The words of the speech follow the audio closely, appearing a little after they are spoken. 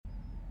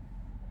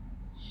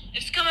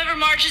If scum ever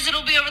marches,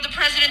 it'll be over the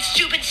president's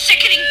stupid,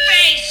 sickening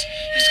face.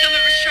 If scum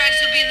ever strikes,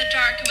 it'll be in the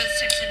dark and with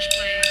a 6-inch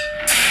blade.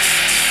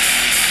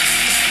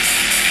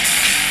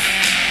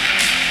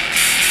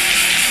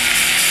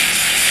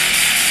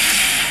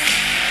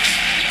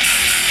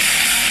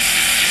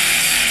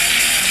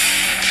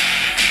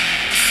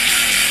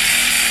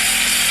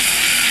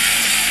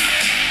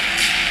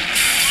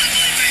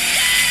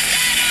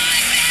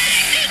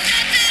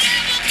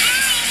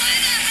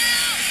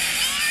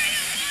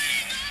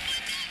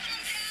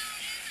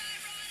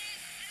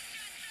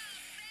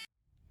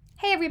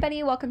 Hey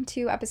everybody, welcome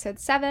to episode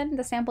 7.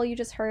 The sample you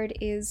just heard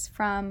is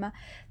from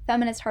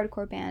feminist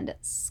hardcore band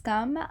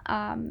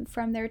S.C.U.M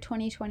from their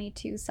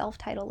 2022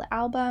 self-titled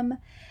album.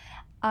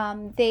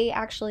 They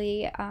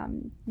actually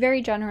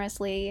very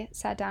generously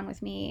sat down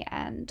with me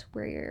and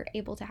we're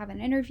able to have an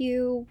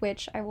interview,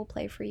 which I will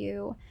play for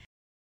you.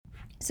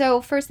 So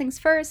first things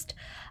first,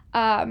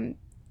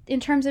 in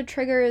terms of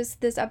triggers,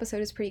 this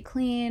episode is pretty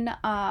clean.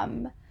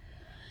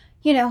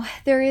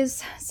 There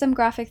is some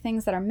graphic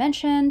things that are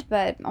mentioned,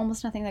 but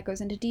almost nothing that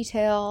goes into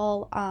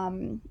detail.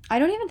 I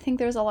don't even think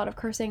there's a lot of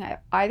cursing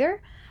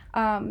either.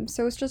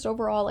 So it's just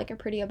overall like a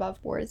pretty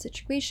above board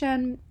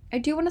situation. I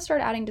do want to start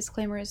adding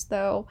disclaimers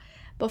though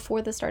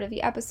before the start of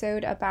the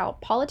episode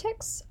about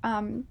politics.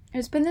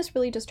 There's been this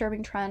really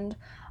disturbing trend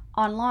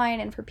online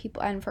and for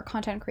people and for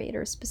content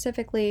creators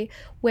specifically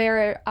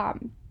where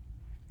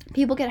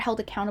people get held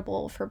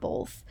accountable for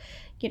both,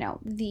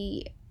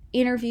 the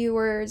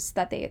interviewers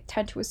that they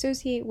tend to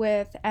associate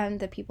with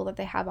and the people that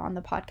they have on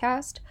the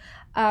podcast.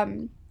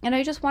 And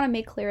I just want to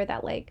make clear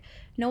that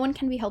no one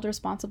can be held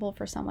responsible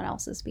for someone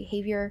else's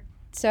behavior.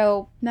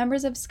 So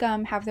members of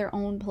S.C.U.M have their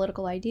own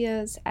political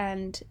ideas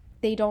and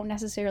they don't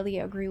necessarily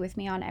agree with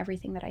me on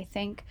everything that I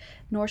think,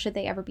 nor should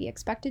they ever be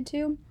expected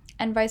to,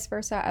 and vice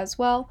versa as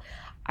well.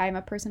 I'm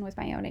a person with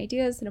my own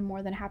ideas that I'm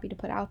more than happy to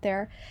put out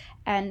there,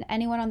 and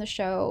anyone on the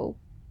show,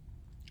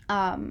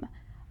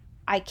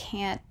 I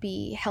can't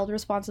be held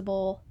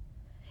responsible.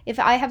 If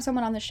I have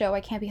someone on the show,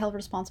 I can't be held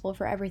responsible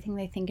for everything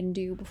they think and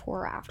do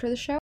before or after the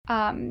show.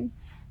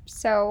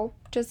 So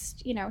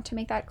just, to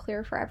make that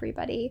clear for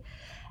everybody.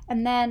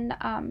 And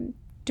then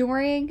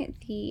during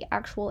the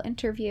actual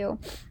interview,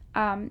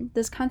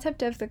 this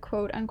concept of the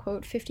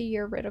quote-unquote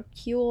 50-year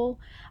ridicule,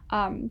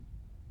 a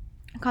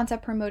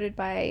concept promoted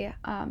by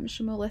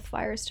Shmulith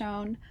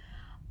Firestone,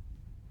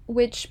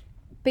 which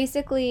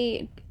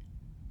basically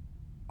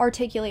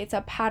articulates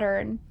a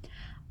pattern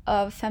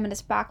of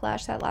feminist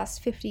backlash that lasts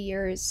 50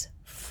 years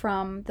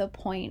from the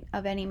point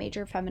of any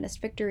major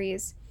feminist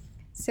victories.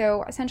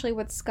 So essentially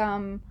what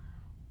S.C.U.M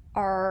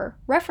are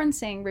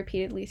referencing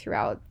repeatedly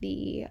throughout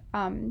the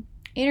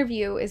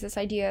interview is this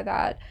idea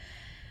that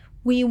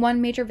we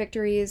won major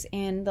victories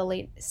in the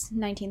late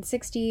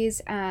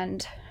 1960s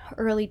and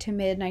early to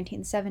mid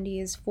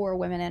 1970s for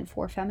women and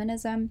for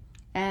feminism.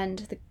 And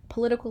the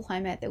political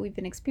climate that we've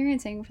been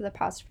experiencing for the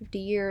past 50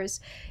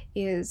 years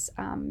is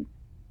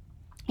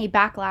a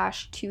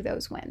backlash to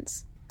those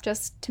wins.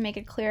 Just to make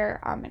it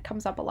clear, it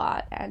comes up a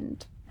lot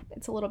and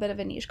it's a little bit of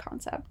a niche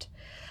concept.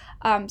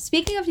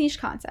 Speaking of niche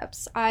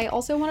concepts, I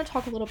also want to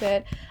talk a little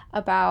bit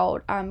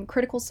about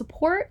critical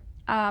support,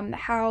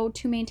 how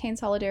to maintain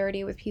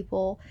solidarity with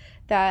people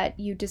that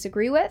you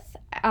disagree with,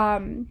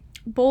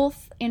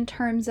 both in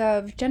terms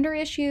of gender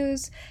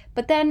issues,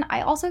 but then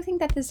I also think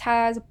that this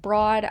has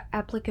broad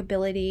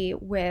applicability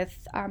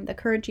with the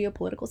current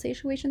geopolitical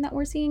situation that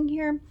we're seeing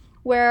here,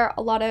 where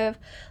a lot of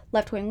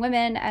left-wing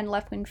women and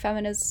left-wing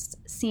feminists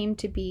seem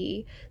to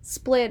be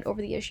split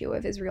over the issue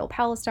of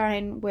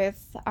Israel-Palestine,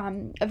 with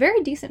a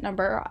very decent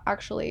number,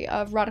 actually,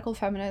 of radical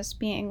feminists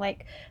being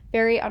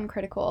very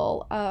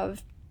uncritical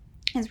of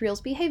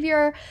Israel's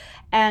behavior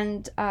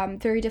and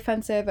very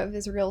defensive of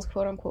Israel's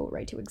quote-unquote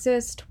right to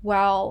exist,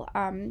 while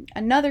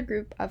another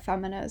group of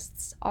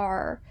feminists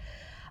are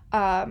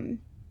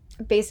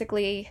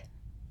basically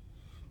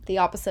the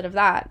opposite of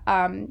that,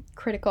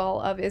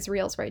 critical of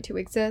Israel's right to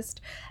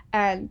exist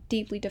and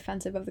deeply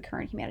defensive of the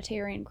current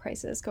humanitarian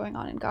crisis going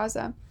on in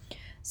Gaza.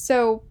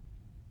 So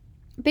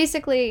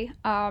basically,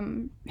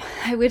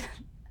 I would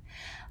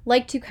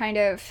like to kind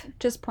of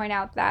just point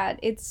out that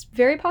it's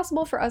very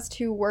possible for us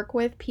to work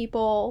with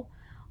people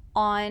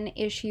on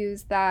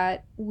issues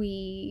that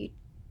we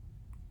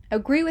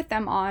agree with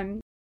them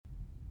on,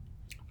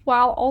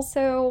 while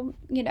also,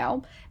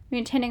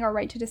 maintaining our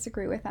right to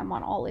disagree with them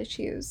on all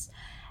issues.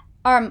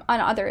 On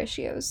other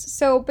issues.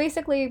 So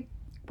basically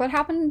what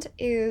happened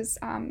is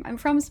I'm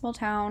from a small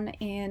town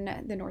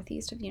in the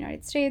northeast of the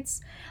United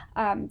States.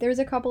 There's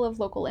a couple of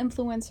local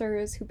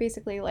influencers who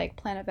basically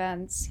plan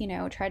events,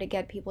 try to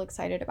get people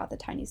excited about the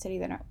tiny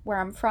city where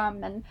I'm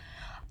from. And,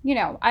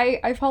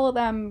 I follow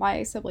them,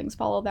 my siblings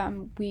follow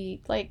them.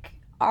 We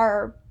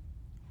are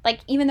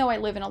even though I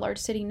live in a large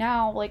city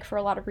now, for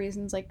a lot of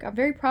reasons, I'm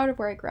very proud of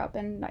where I grew up.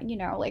 And,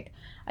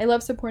 I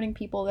love supporting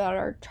people that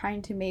are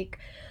trying to make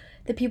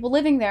the people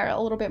living there a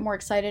little bit more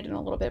excited and a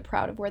little bit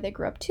proud of where they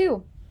grew up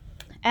too.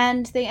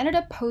 And they ended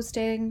up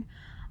posting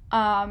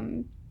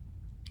a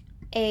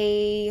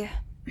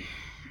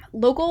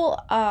local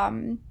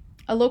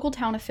a local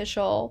town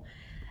official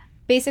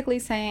basically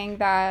saying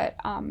that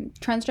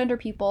transgender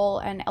people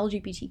and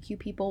LGBTQ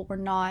people were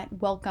not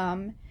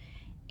welcome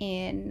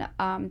in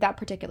that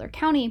particular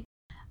county.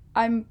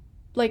 I'm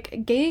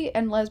like, gay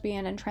and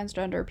lesbian and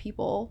transgender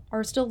people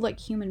are still like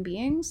human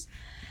beings,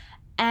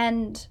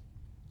 and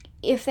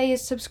if they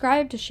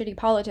subscribe to shitty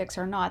politics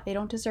or not, they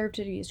don't deserve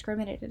to be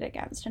discriminated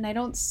against. And I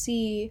don't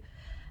see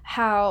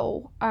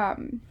how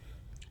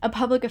a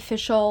public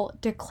official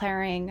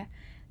declaring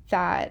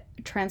that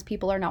trans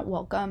people are not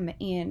welcome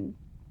in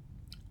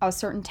a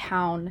certain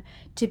town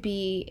to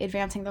be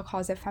advancing the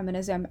cause of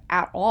feminism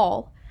at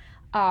all,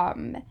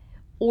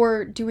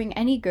 or doing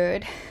any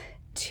good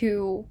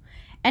to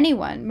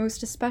anyone,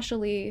 most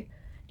especially,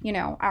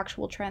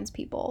 actual trans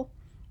people.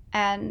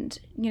 And,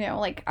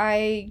 like,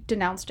 I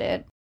denounced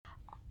it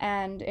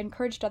and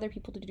encouraged other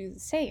people to do the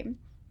same.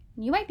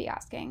 You might be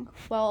asking,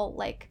 well,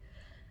 like,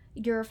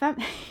 you're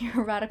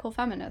you're a radical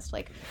feminist.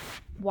 Like,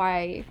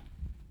 why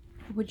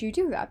would you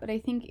do that? But I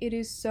think it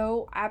is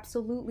so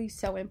absolutely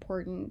so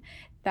important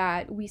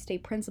that we stay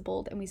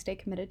principled and we stay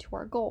committed to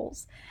our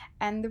goals.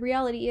 And the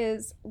reality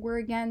is, we're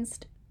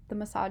against the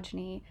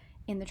misogyny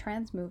in the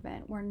trans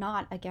movement. We're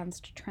not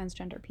against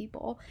transgender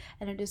people.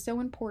 And it is so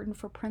important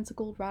for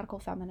principled radical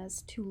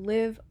feminists to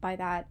live by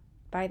that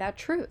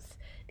truth,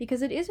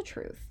 because it is a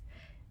truth,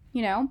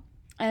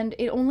 and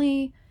it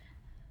only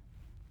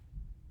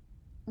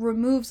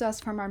removes us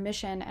from our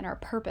mission and our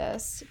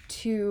purpose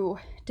to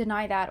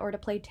deny that or to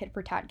play tit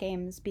for tat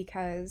games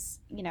because,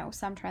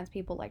 some trans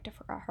people like to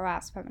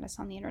harass feminists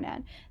on the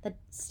internet. That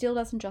still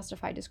doesn't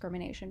justify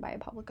discrimination by a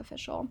public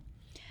official.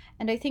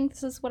 And I think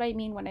this is what I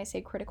mean when I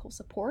say critical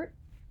support.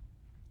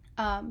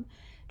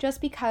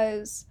 Just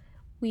because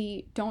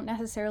we don't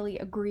necessarily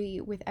agree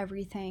with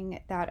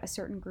everything that a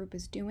certain group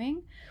is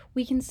doing,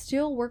 we can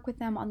still work with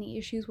them on the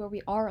issues where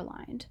we are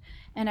aligned.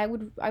 And I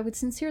would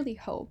sincerely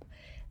hope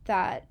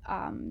that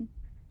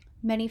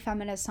many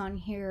feminists on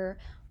here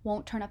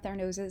won't turn up their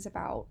noses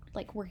about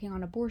like working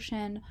on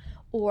abortion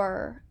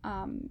or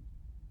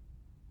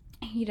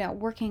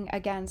working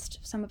against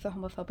some of the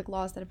homophobic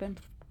laws that have been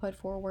put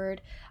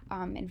forward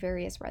in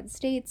various red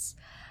states.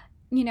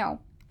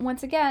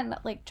 Once again,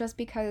 like, just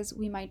because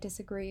we might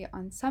disagree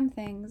on some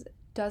things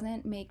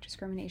doesn't make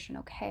discrimination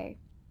okay.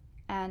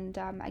 And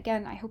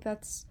again, I hope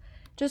that's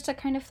just a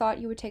kind of thought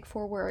you would take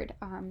forward,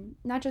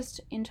 not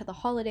just into the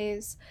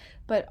holidays,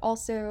 but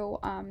also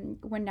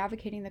when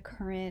navigating the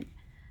current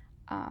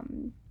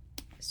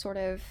sort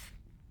of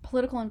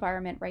political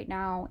environment right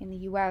now in the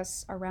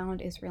US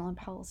around Israel and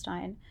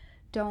Palestine.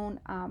 Don't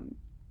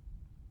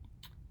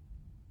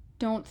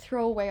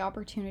throw away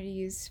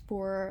opportunities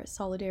for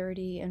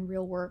solidarity and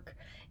real work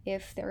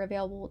if they're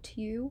available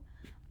to you,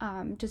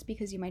 just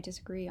because you might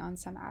disagree on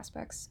some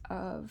aspects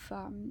of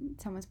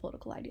someone's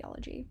political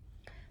ideology.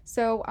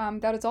 So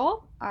that is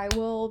all. I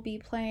will be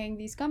playing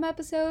the S.C.U.M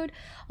episode.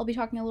 I'll be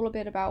talking a little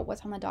bit about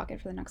what's on the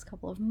docket for the next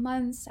couple of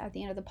months at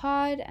the end of the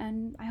pod,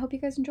 and I hope you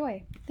guys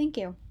enjoy. Thank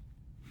you.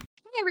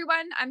 Hey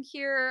everyone, I'm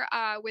here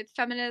with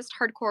feminist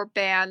hardcore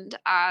band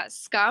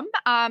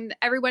S.C.U.M.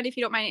 Everyone, if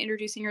you don't mind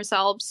introducing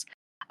yourselves,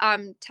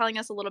 telling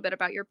us a little bit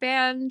about your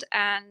band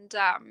and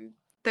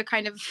the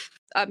kind of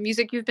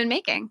music you've been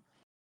making.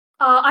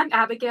 I'm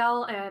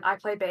Abigail, and I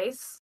play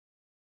bass.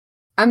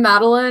 I'm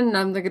Madeline, and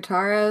I'm the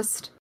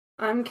guitarist.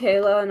 I'm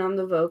Kayla, and I'm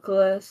the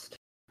vocalist.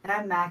 And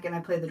I'm Mac, and I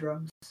play the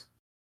drums.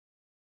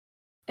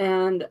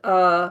 And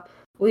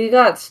we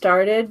got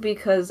started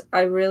because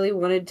I really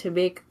wanted to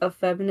make a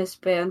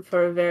feminist band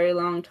for a very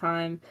long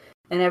time.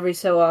 And every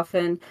so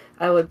often,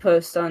 I would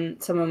post on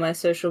some of my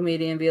social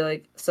media and be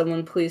like,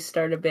 someone please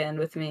start a band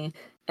with me.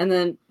 And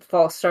then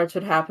false starts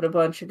would happen a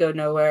bunch and go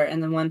nowhere.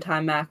 And then one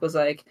time Mac was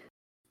like,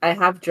 I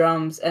have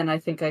drums and I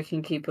think I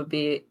can keep a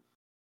beat.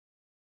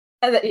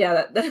 And that's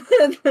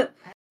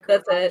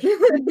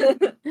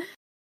it.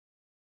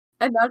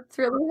 And that's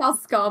really how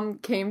S.C.U.M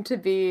came to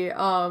be.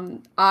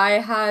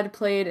 I had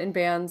played in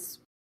bands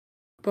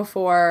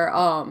before,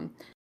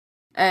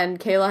 and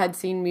Kayla had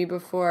seen me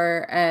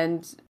before,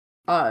 and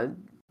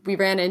we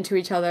ran into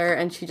each other,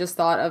 and she just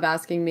thought of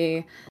asking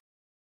me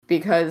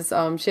because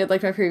she had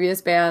liked my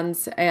previous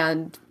bands,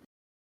 and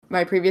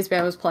my previous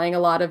band was playing a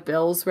lot of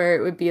bills where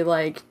it would be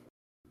like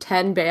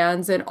 10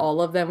 bands and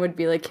all of them would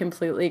be like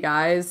completely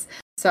guys.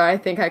 So I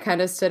think I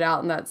kind of stood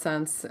out in that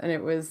sense, and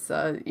it was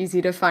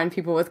easy to find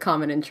people with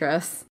common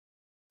interests.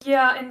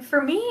 Yeah, and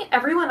for me,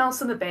 everyone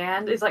else in the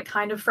band is like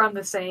kind of from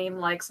the same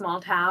like small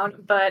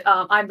town, but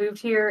I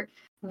moved here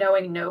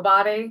knowing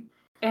nobody,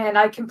 and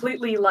I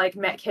completely like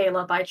met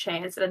Kayla by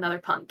chance at another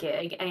punk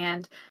gig,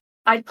 and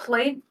I'd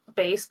played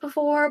bass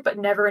before, but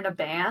never in a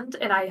band,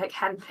 and I like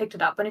hadn't picked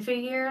it up in a few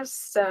years,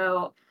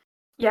 so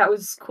yeah, it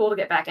was cool to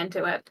get back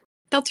into it.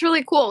 That's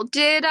really cool.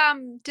 Did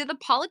the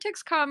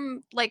politics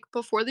come like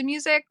before the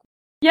music?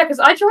 Yeah, because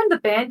I joined the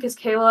band because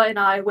Kayla and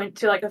I went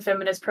to like a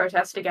feminist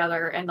protest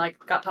together and like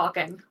got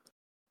talking.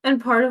 And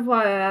part of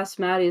why I asked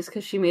Maddie is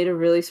because she made a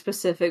really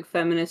specific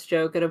feminist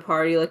joke at a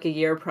party like a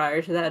year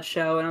prior to that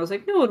show, and I was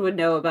like, no one would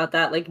know about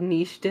that like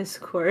niche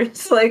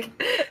discourse, like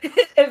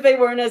if they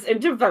weren't as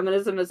into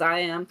feminism as I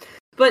am.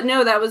 But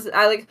no, it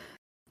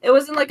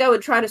wasn't like I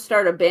would try to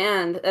start a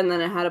band and then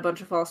it had a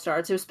bunch of false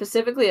starts. It was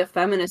specifically a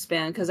feminist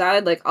band because I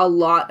had like a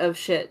lot of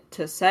shit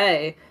to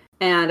say,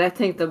 and I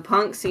think the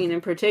punk scene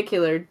in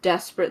particular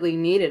desperately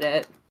needed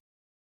it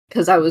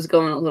because I was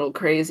going a little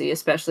crazy,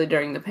 especially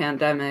during the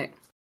pandemic.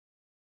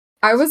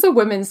 I was a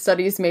women's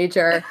studies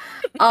major.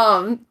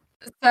 So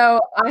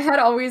I had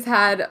always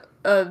had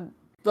a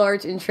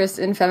large interest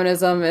in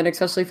feminism and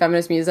especially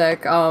feminist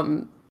music,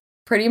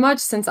 pretty much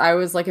since I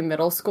was like in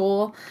middle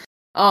school.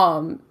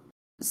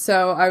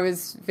 So I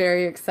was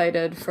very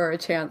excited for a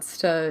chance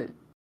to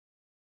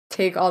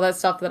take all that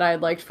stuff that I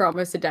had liked for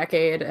almost a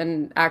decade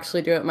and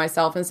actually do it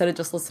myself instead of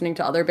just listening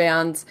to other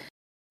bands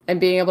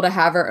and being able to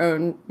have our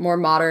own more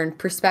modern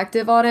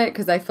perspective on it,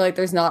 because I feel like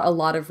there's not a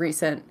lot of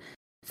recent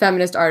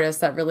feminist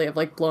artists that really have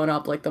like blown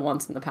up like the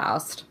ones in the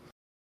past.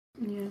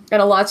 Yeah.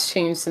 And a lot's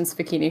changed since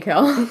Bikini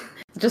Kill,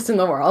 just in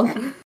the world.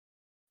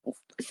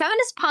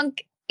 Feminist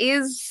punk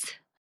is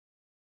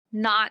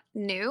not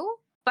new,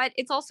 but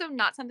it's also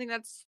not something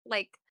that's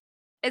like,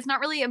 it's not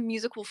really a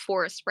musical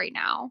force right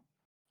now,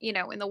 you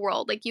know, in the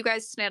world. Like, you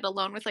guys stand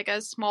alone with like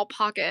a small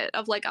pocket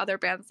of like other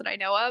bands that I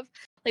know of.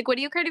 Like, what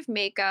do you kind of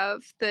make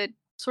of the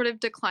sort of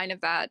decline of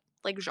that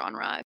like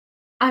genre?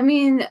 I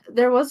mean,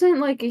 there wasn't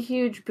like a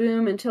huge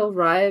boom until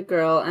Riot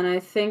Girl, and I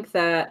think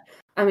that,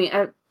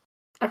 I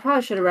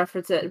probably should have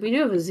referenced it. We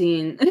do have a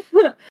zine.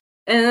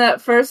 And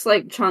that first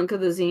like chunk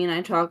of the zine,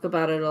 I talk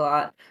about it a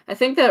lot. I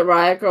think that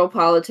Riot Girl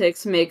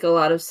politics make a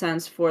lot of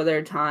sense for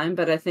their time,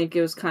 but I think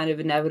it was kind of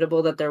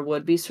inevitable that there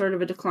would be sort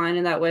of a decline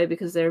in that way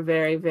because they're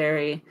very,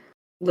 very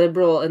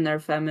liberal in their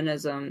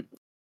feminism.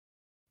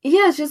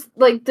 Yeah, it's just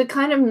like the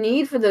kind of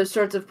need for those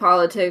sorts of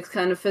politics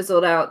kind of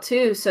fizzled out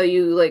too. So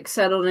you like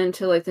settled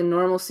into like the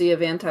normalcy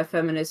of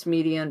anti-feminist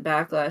media and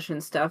backlash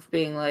and stuff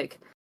being like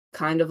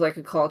kind of like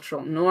a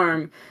cultural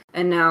norm.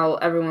 And now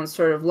everyone's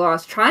sort of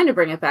lost trying to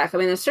bring it back. I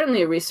mean, there's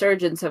certainly a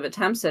resurgence of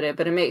attempts at it,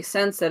 but it makes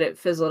sense that it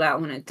fizzled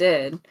out when it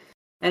did.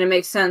 And it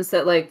makes sense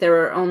that like there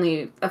were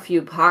only a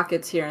few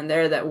pockets here and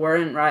there that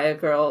weren't Riot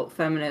Girl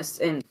feminists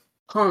and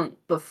punk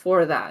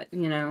before that,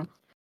 you know?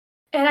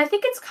 And I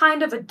think it's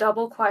kind of a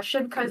double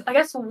question, because I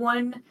guess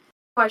one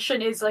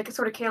question is like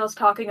sort of Kayla's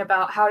talking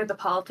about how did the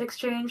politics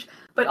change,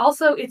 but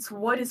also it's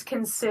what is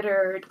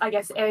considered, I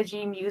guess,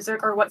 edgy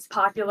music or what's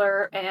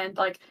popular and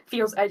like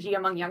feels edgy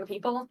among young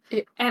people.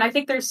 Yeah. And I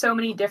think there's so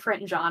many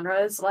different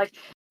genres. Like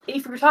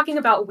if we're talking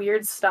about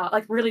weird stuff,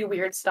 like really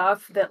weird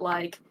stuff that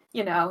like,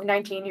 you know,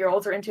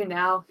 19-year-olds are into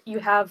now, you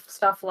have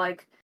stuff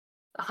like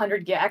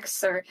 100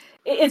 Gex, or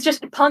it's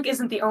just punk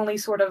isn't the only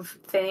sort of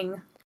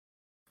thing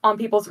on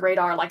people's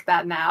radar like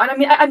that now. And I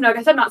mean, I don't know, I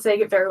guess I'm not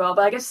saying it very well,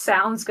 but I guess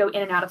sounds go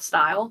in and out of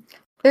style.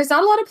 There's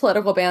not a lot of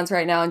political bands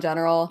right now in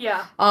general.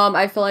 Yeah.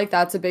 I feel like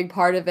that's a big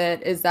part of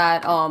it, is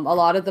that a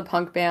lot of the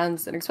punk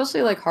bands, and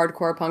especially like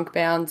hardcore punk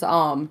bands,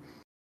 aren't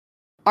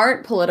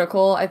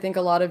political. I think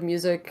a lot of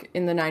music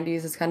in the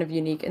 90s is kind of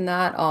unique in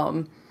that.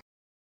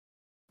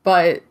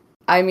 But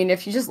I mean,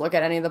 if you just look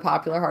at any of the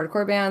popular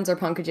hardcore bands or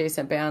punk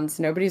adjacent bands,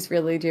 nobody's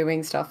really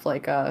doing stuff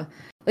like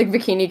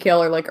Bikini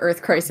Kill or like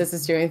Earth Crisis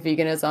is doing with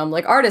veganism.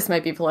 Like, artists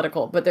might be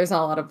political, but there's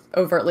not a lot of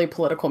overtly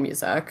political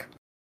music.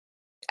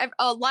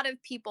 A lot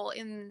of people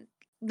in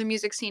the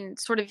music scene,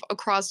 sort of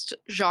across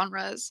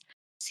genres,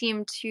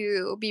 seem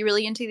to be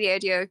really into the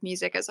idea of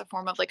music as a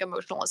form of like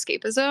emotional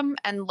escapism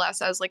and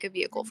less as like a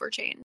vehicle for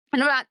change.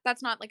 And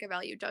that's not like a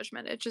value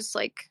judgment. It's just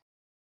like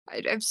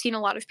I've seen a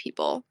lot of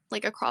people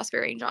like across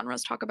varying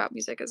genres talk about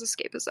music as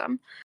escapism.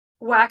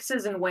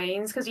 Waxes and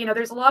wanes, because you know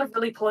there's a lot of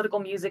really political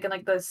music in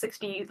like the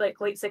 60s,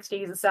 like late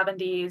 60s and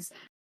 70s,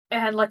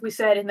 and like we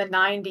said in the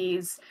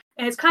 90s.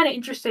 And it's kind of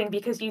interesting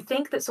because you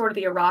think that sort of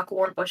the Iraq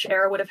War Bush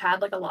era would have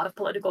had like a lot of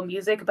political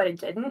music, but it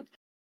didn't.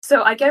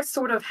 So I guess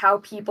sort of how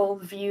people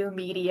view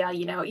media,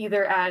 you know,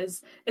 either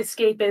as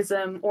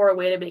escapism or a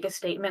way to make a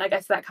statement, I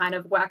guess that kind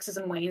of waxes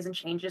and wanes and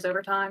changes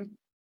over time.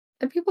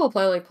 And people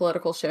play like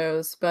political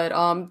shows, but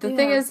the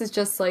thing is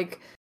just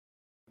like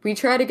we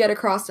try to get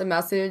across a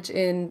message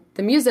in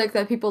the music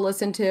that people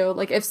listen to.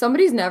 Like, if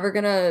somebody's never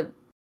gonna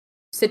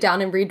sit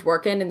down and read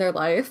Dworkin in their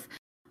life,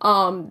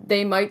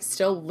 they might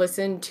still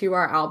listen to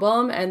our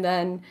album and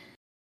then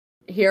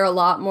hear a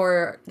lot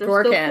more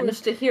Dworkin. They're still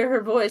forced to hear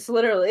her voice,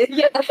 literally.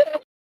 Yeah.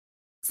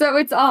 So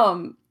it's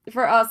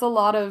for us a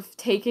lot of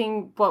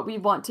taking what we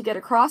want to get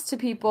across to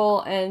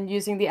people and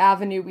using the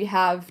avenue we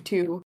have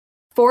to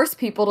force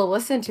people to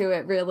listen to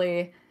it,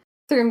 really,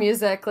 through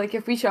music. Like,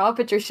 if we show up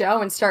at your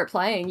show and start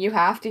playing, you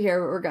have to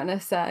hear what we're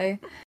gonna say.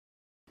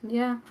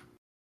 Yeah.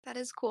 That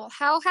is cool.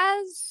 How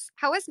has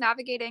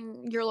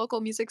navigating your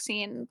local music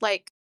scene,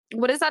 like,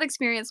 what has that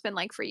experience been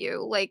like for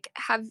you? Like,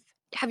 have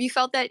you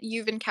felt that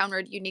you've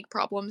encountered unique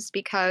problems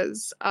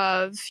because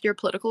of your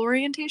political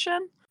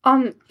orientation?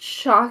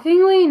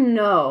 Shockingly,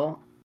 no.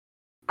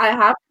 I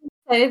have to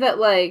say that,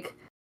 like,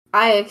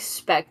 I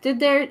expected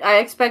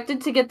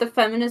to get the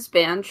feminist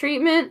band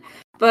treatment,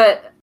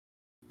 but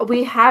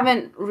we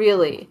haven't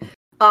really.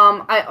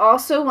 I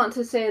also want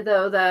to say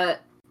though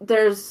that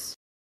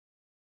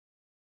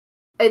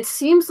it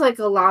seems like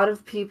a lot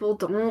of people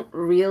don't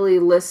really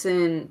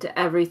listen to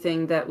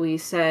everything that we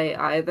say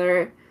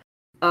either.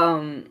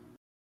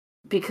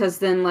 Because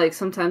then, like,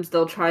 sometimes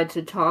they'll try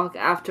to talk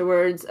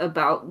afterwards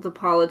about the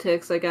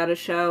politics, like, at a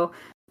show,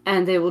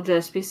 and they will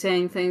just be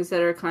saying things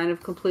that are kind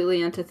of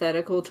completely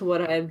antithetical to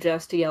what I've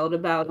just yelled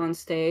about on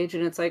stage,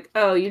 and it's like,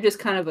 oh, you just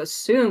kind of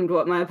assumed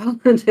what my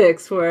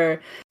politics were,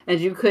 and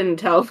you couldn't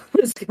tell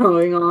what was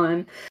going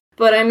on.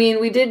 But, I mean,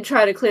 we did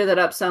try to clear that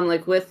up some,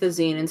 like, with the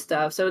zine and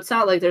stuff, so it's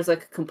not like there's,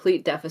 like, a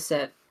complete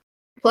deficit.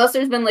 Plus,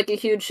 there's been, like, a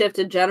huge shift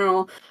in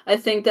general. I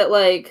think that,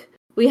 like,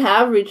 we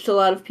have reached a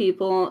lot of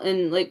people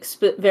in, like,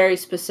 very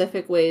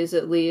specific ways,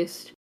 at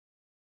least.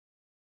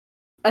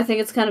 I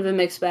think it's kind of a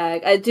mixed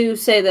bag. I do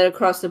say that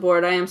across the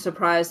board, I am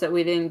surprised that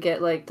we didn't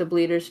get, like, the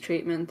bleeders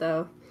treatment,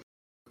 though.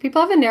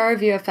 People have a narrow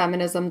view of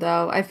feminism,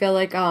 though. I feel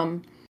like,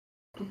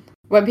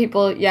 when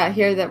people,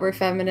 hear that we're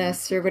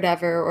feminists or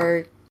whatever,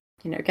 or,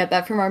 get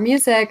that from our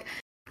music,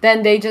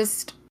 then they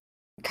just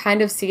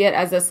kind of see it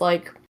as this,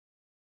 like,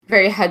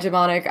 very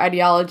hegemonic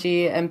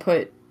ideology and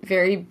put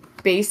very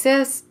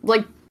basis,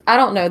 like, I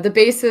don't know, the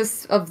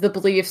basis of the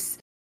beliefs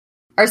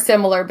are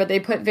similar, but they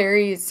put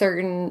very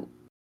certain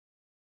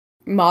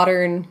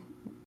modern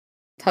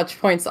touch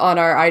points on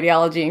our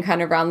ideology and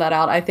kind of round that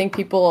out. I think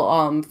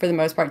people, for the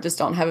most part, just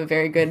don't have a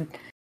very good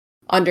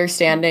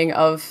understanding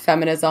of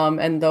feminism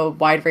and the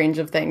wide range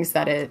of things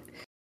that it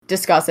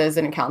discusses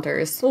and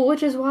encounters. Well,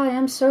 which is why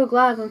I'm so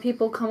glad when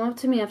people come up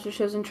to me after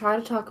shows and try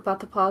to talk about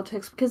the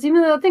politics, because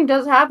even though that thing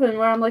does happen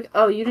where I'm like,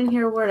 oh, you didn't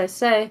hear a word I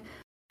say,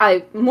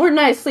 I, more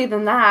nicely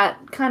than that,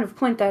 kind of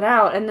point that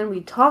out, and then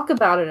we talk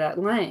about it at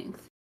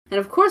length. And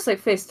of course, like,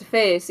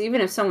 face-to-face,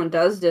 even if someone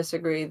does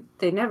disagree,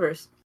 they never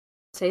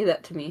say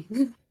that to me.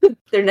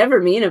 They're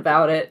never mean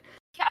about it.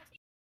 Yeah,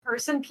 in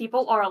person,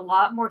 people are a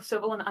lot more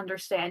civil and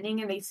understanding,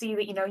 and they see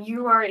that,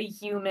 you are a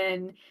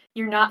human,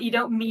 you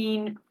don't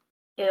mean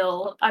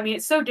ill. I mean,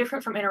 it's so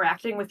different from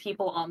interacting with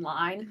people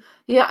online.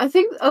 Yeah, I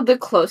think the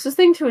closest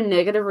thing to a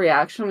negative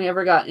reaction we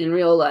ever got in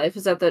real life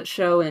is at that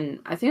show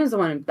I think it was the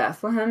one in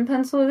Bethlehem,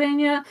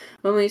 Pennsylvania,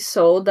 when we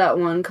sold that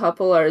one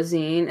couple our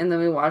zine, and then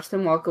we watched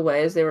them walk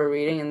away as they were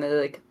reading, and they,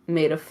 like,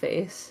 made a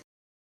face.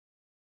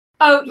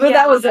 Oh, but yeah.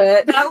 that was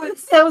it.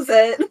 That was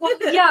it. Well,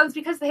 yeah, it was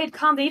because they had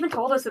come, they even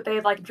told us that they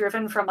had, like,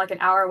 driven from, like, an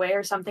hour away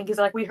or something, because,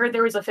 like, we heard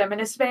there was a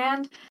feminist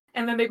band,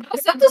 and then they...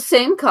 Was that the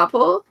same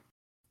couple?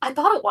 I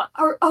thought it was.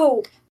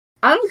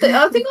 I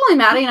think only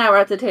Maddie and I were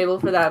at the table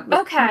for that.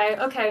 But... Okay,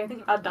 I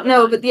think I've done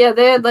No, that. but yeah,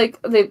 they had, like,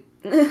 we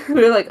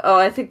were like, oh,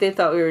 I think they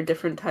thought we were a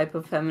different type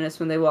of feminist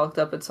when they walked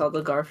up and saw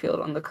the Garfield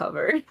on the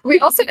cover.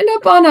 We also end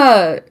up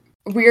on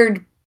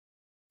weird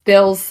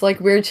bills, like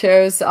weird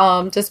shows,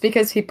 just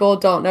because people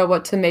don't know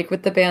what to make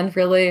with the band,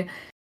 really.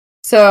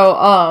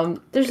 So,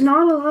 there's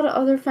not a lot of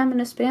other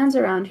feminist bands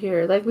around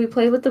here. Like, we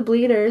played with the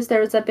Bleeders. There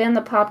was that band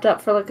that popped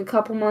up for, like, a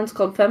couple months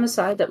called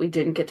Femicide that we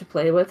didn't get to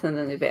play with, and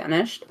then they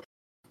vanished.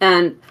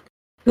 And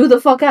who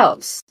the fuck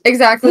else?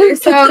 Exactly.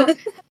 So,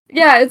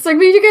 yeah, it's like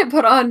we get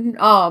put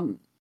on,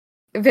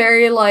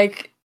 very,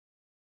 like,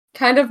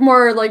 kind of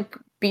more, like,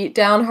 beat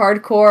down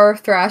hardcore,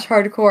 thrash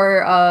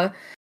hardcore,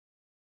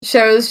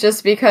 shows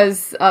just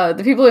because,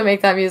 the people who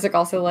make that music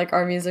also like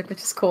our music,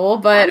 which is cool,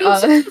 but,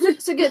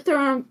 to get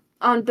thrown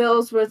on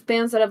bills with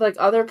bands that have, like,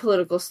 other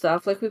political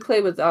stuff. Like, we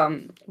played with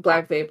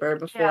Black Vapor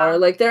before. Yeah.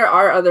 Like, there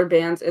are other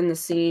bands in the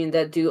scene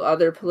that do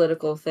other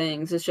political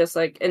things. It's just,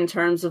 like, in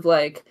terms of,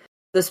 like,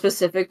 the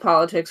specific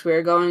politics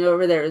we're going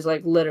over, there is,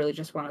 like, literally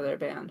just one other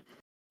band.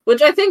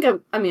 Which I think,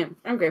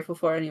 I'm grateful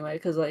for anyway,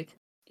 because, like,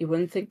 you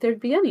wouldn't think there'd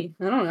be any.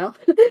 I don't know.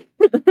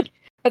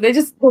 Are they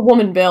just the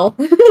woman bill?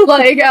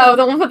 Like, oh,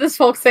 the one with this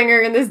folk singer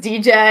and this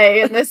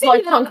DJ and this,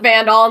 like, punk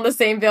band all on the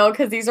same bill,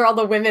 because these are all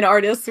the women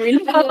artists we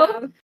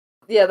know.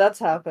 Yeah, that's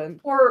happened.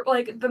 Or,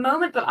 like, the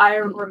moment that I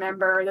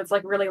remember that's,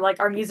 like, really,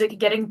 like, our music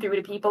getting through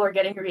to people or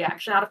getting a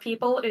reaction out of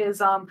people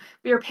is,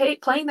 we were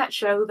playing that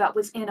show that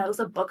was it was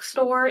a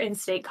bookstore in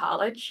State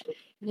College.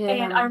 Yeah.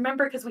 And I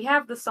remember, because we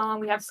have the song,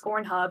 we have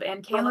Scorn Hub,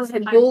 and Kayla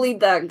had bullied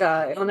that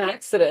guy on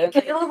accident.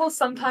 Kayla will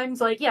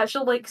sometimes, like,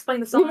 she'll, like, explain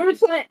the song. We were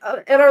playing,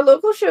 at our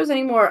local shows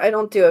anymore, I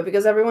don't do it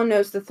because everyone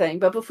knows the thing,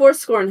 but before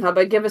Scorn Hub,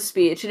 I'd give a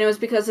speech, and it was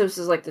because it was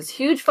just, like, this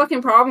huge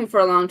fucking problem for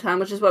a long time,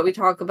 which is what we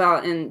talk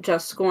about in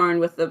Just Scorn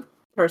with the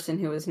person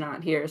who is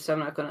not here, so I'm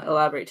not going to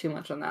elaborate too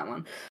much on that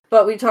one.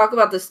 But we talk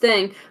about this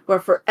thing where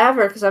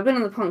forever, because I've been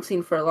in the punk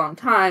scene for a long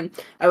time,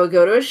 I would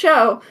go to a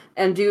show,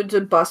 and dudes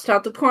would bust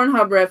out the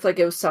Pornhub riff like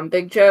it was some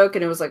big joke,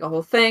 and it was like a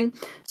whole thing.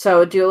 So I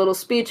would do a little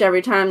speech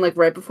every time, like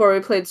right before we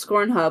played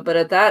Scorn Hub. But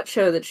at that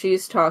show that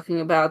she's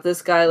talking about,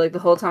 this guy, like, the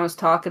whole time I was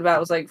talking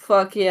about was like,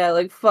 fuck yeah,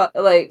 like, fuck,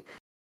 like,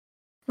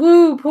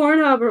 woo,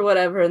 Pornhub or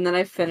whatever. And then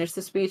I finished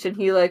the speech, and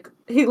he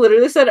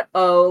literally said,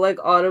 oh, like,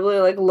 audibly,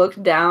 like,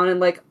 looked down and,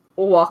 like,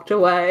 walked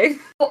away.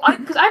 Well,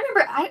 because I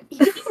remember he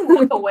didn't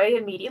walk away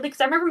immediately,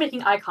 because I remember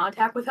making eye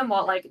contact with him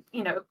while, like,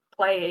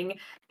 playing,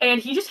 and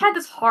he just had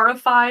this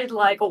horrified,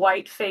 like,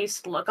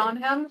 white-faced look on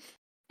him.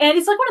 And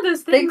it's like one of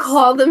those things. They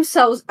call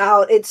themselves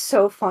out. It's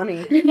so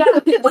funny. Yeah,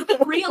 like he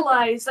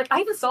realized, like, I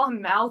even saw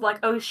him mouth, like,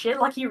 oh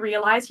shit, like he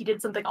realized he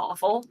did something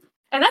awful.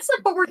 And that's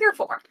like what we're here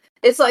for.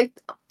 It's like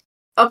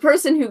a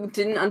person who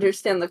didn't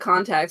understand the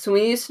context. When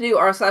we used to do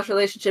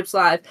r/relationships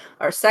live,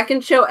 our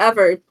second show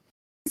ever,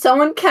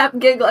 someone kept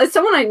giggling.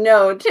 Someone I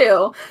know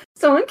too.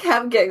 Someone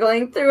kept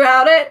giggling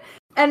throughout it.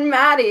 And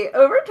Maddie,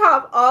 over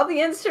top all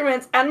the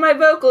instruments and my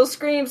vocals,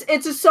 screams,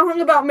 "It's a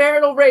song about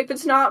marital rape.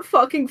 It's not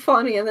fucking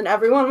funny." And then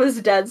everyone was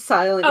dead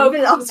silent. Oh,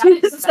 Even Elsie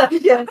said,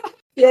 yeah,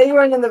 you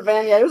weren't in the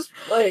band. Yeah, it was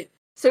like.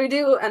 So we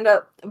do end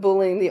up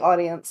bullying the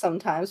audience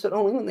sometimes, but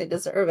only when they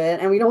deserve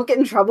it, and we don't get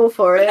in trouble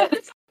for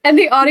it. And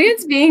the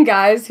audience being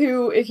guys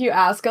who, if you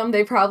ask them,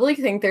 they probably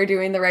think they're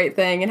doing the right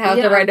thing and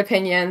have the right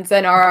opinions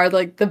and are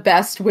like the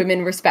best women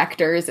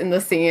respecters in the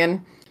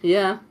scene.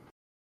 Yeah.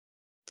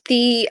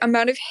 The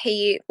amount of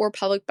hate or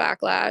public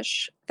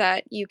backlash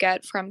that you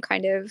get from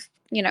kind of,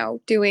 you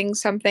know, doing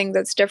something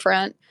that's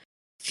different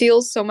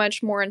feels so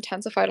much more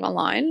intensified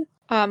online.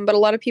 But a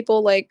lot of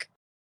people, like,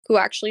 who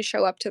actually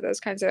show up to those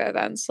kinds of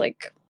events,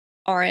 like,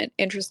 aren't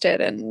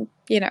interested in,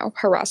 you know,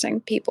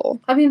 harassing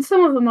people. I mean,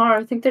 some of them are.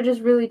 I think they're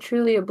just really,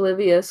 truly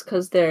oblivious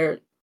because they're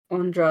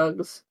on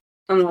drugs.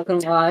 I'm not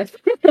gonna lie.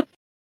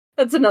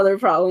 That's another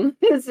problem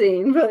in the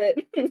scene, but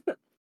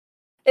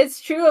it's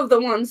true of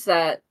the ones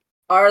that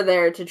are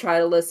there to try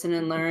to listen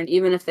and learn.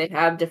 Even if they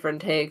have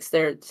different takes,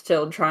 they're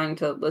still trying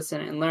to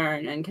listen and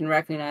learn and can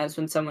recognize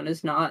when someone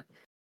is not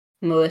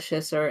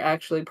malicious or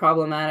actually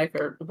problematic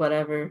or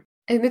whatever.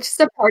 And it's just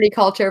a party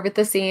culture with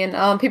the scene.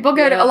 People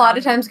go to, a lot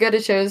of times go to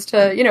shows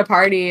to, you know,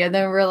 party, and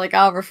then we're like,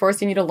 oh, we're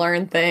forcing you to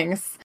learn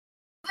things.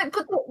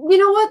 But you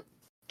know what?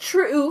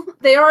 True,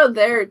 they are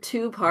there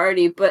to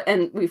party,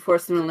 and we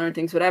force them to learn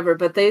things, whatever,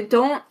 but they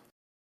don't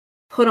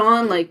put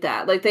on like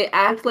that. Like, they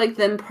act like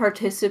them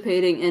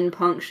participating in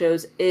punk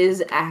shows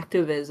is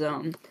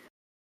activism.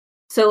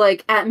 So,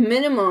 like, at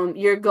minimum,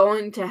 you're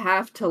going to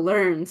have to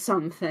learn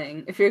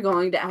something if you're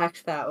going to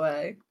act that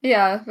way.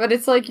 Yeah, but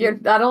it's like, I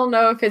don't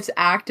know if it's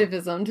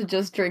activism to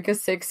just drink a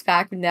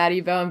 6-pack of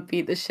Natty Boh and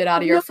beat the shit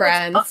out of your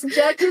friends. It's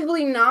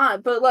objectively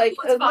not, but, like,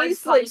 at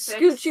least, like,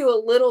 scoot you a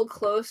little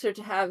closer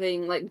to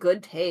having, like,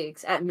 good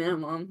takes, at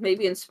minimum.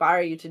 Maybe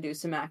inspire you to do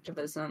some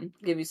activism.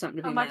 Give you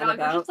something to be mad about.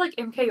 We're just, like,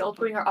 MK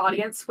Ultraing our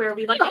audience, where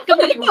we, like,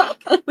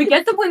 we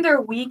get them when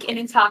they're weak and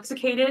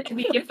intoxicated, and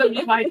we give them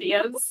new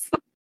ideas.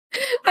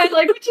 I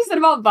like what you said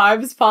about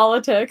vibes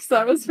politics.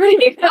 That was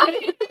pretty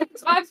good.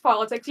 It's vibes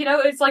politics, you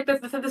know. It's like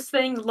this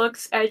thing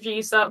looks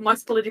edgy, so it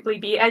must politically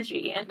be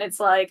edgy, and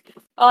it's like,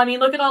 oh, I mean,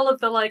 look at all of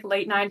the like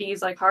late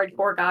 '90s like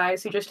hardcore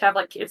guys who just have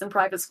like kids in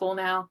private school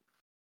now.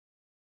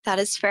 That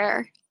is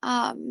fair.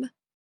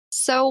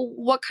 So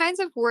what kinds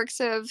of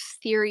works of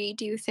theory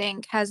do you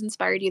think has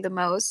inspired you the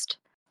most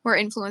or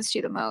influenced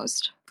you the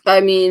most? I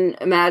mean,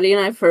 Maddie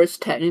and I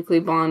first technically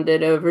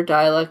bonded over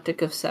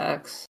Dialectic of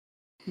Sex.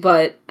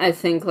 But I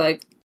think,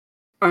 like,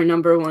 our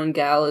number one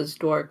gal is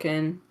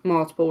Dworkin.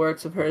 Multiple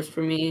works of hers for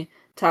me.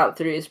 Top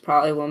 3 is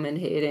probably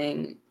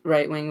woman-hating,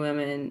 right-wing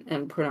women,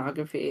 and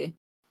pornography.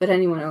 But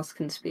anyone else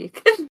can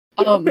speak.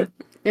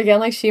 Again,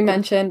 like she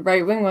mentioned,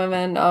 Right-Wing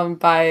Women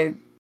by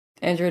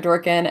Andrea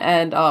Dworkin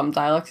and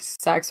Dialectic of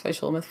Sex by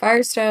Shulamith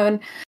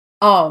Firestone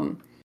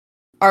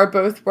are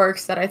both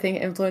works that I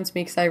think influenced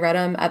me because I read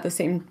them at the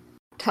same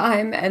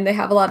time, and they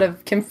have a lot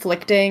of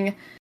conflicting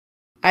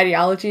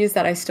ideologies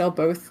that I still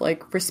both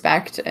like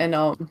respect and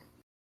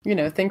you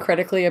know, think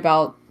critically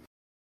about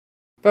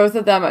both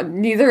of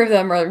them. Neither of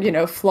them are, you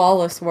know,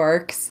 flawless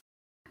works,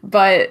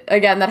 but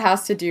again, that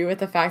has to do with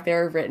the fact they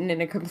were written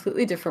in a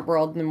completely different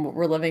world than what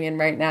we're living in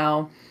right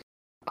now.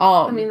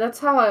 I mean, that's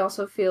how I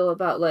also feel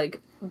about like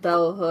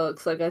Bell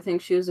Hooks. Like, I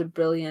think she was a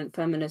brilliant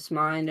feminist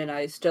mind, and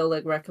I still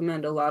like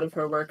recommend a lot of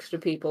her works to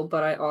people,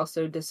 but I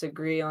also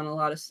disagree on a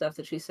lot of stuff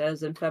that she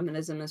says, and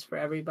feminism is for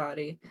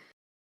everybody.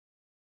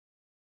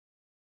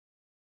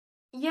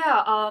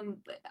 Yeah,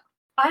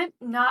 I'm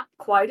not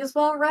quite as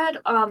well read.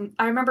 I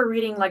remember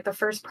reading, like, the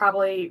first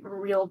probably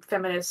real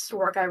feminist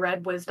work I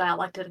read was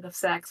Dialectic of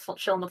Sex,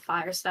 Shulamith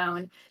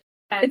Firestone.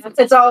 And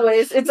it's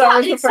always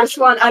the first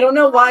one. I don't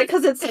know why,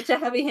 because it's such a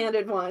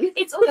heavy-handed one.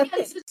 It's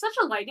such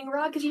a lightning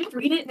rod, because you just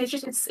read it, and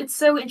it's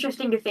so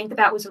interesting to think that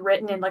that was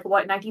written in, like,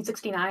 what,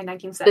 1969,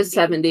 1970? The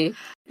 70.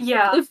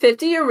 Yeah. The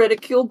 50-year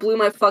ridicule blew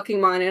my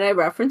fucking mind, and I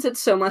reference it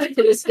so much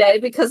to this day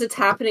because it's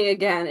happening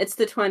again. It's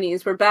the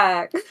 20s. We're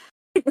back.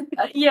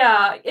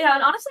 Yeah,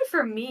 and honestly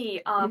for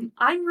me,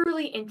 I'm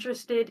really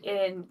interested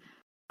in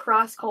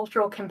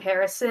cross-cultural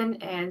comparison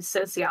and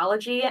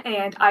sociology,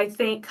 and I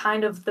think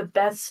kind of the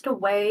best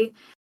way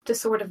to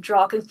sort of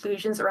draw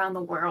conclusions around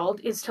the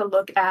world is to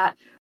look at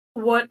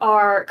what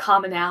are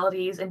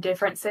commonalities and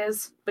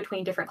differences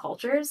between different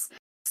cultures.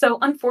 So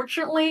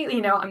unfortunately,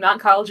 you know, I'm not in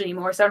college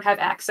anymore, so I don't have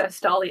access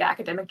to all the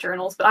academic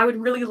journals, but I would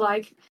really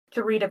like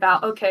to read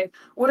about, okay,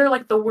 what are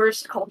like the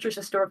worst cultures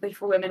historically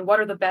for women? What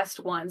are the best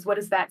ones? What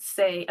does that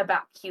say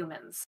about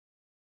humans?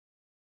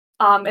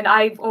 And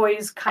I've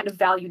always kind of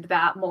valued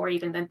that more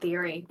even than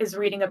theory, is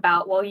reading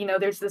about, well,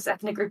 there's this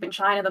ethnic group in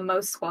China, the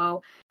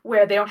Mosuo,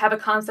 where they don't have a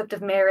concept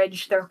of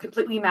marriage, they're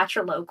completely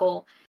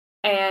matrilocal,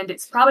 and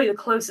it's probably the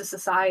closest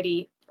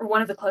society, or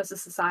one of the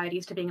closest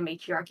societies to being a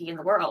matriarchy in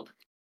the world.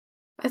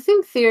 I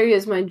think theory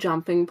is my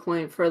jumping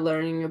point for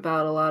learning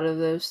about a lot of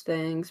those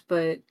things,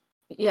 but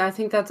yeah, I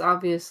think that's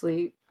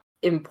obviously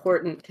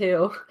important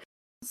too.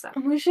 So.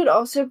 We should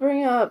also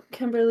bring up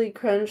Kimberly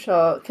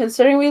Crenshaw,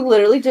 considering we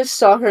literally just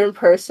saw her in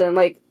person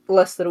like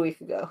less than a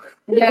week ago.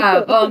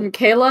 Yeah,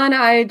 Kayla and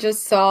I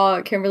just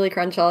saw Kimberly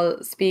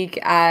Crenshaw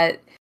speak at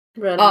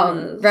Red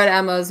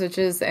Emma's, which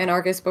is an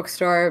anarchist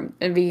bookstore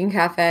and vegan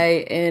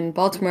cafe in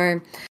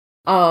Baltimore.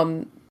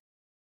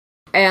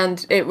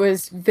 And it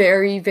was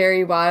very,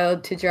 very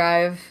wild to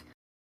drive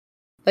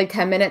like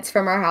 10 minutes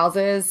from our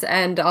houses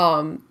and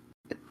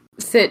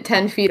sit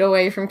 10 feet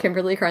away from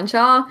Kimberly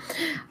Crenshaw.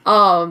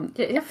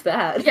 If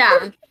that.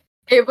 Yeah.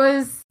 It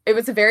was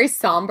a very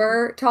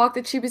somber talk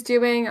that she was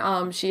doing.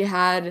 She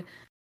had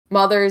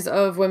mothers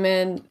of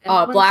women,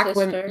 black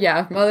women,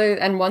 mother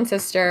and one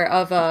sister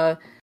of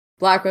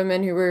black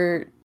women who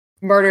were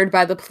murdered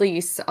by the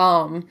police,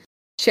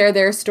 share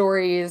their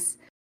stories.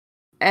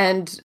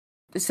 And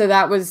so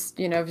that was,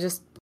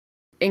 just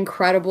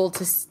incredible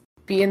to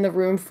be in the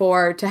room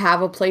for, to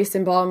have a place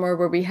in Baltimore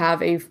where we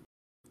have a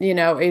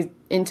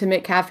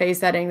intimate cafe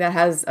setting that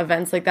has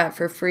events like that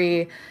for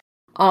free.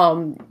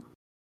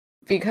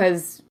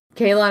 Because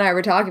Kayla and I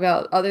were talking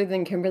about, other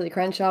than Kimberly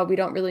Crenshaw, we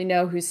don't really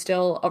know who's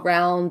still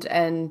around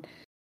and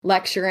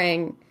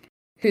lecturing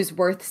who's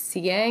worth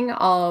seeing.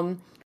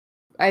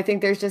 I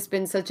think there's just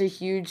been such a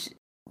huge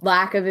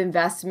lack of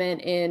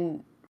investment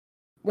in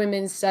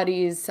women's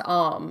studies.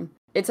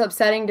 It's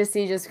upsetting to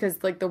see, just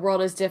because like the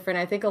world is different.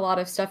 I think a lot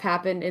of stuff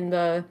happened in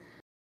the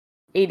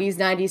 80s,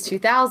 90s,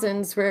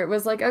 2000s where it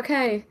was like,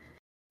 okay,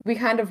 we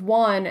kind of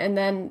won, and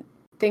then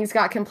things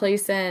got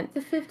complacent.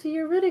 The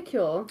 50-year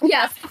ridicule.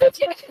 Yes.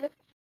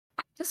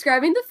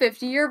 Describing the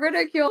 50-year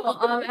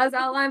ridicule as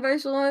outlined by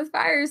Shalom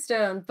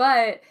Firestone.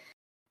 But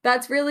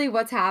that's really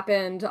what's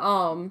happened.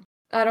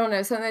 I don't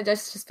know, something that I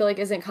just feel like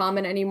isn't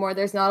common anymore.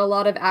 There's not a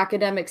lot of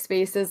academic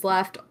spaces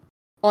left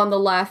on the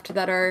left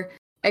that are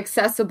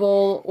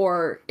accessible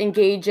or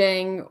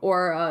engaging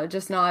or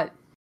just not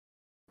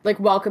like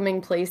welcoming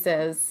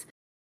places.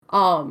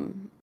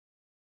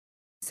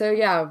 So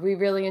yeah, we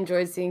really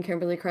enjoyed seeing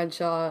Kimberly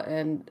Crenshaw,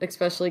 and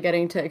especially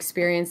getting to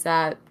experience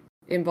that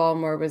in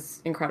Baltimore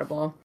was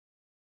incredible.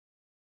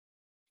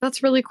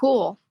 That's really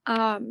cool.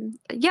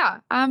 Yeah,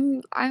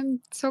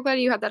 I'm so glad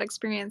you had that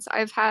experience.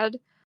 I've had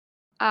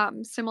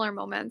similar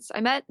moments.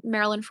 I met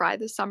Marilyn Fry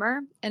this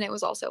summer, and it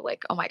was also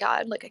like, oh my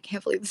God, like I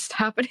can't believe this is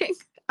happening.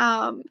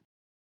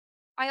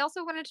 I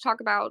also wanted to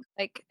talk about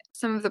like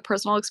some of the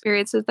personal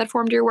experiences that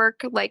formed your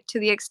work, like to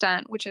the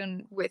extent which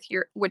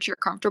you're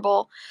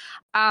comfortable.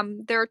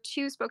 There are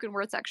 2 spoken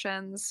word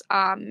sections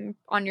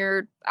on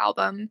your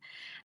album,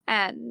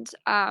 and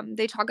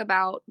they talk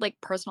about like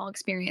personal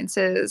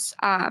experiences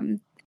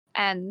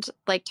and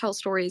like tell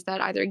stories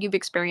that either you've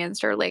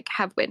experienced or like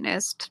have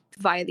witnessed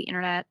via the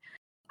internet,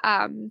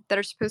 that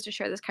are supposed to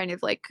share this kind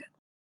of like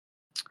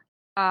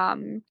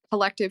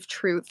collective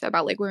truth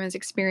about like women's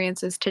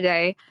experiences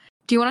today.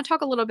 Do you want to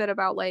talk a little bit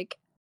about like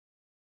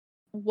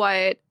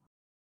what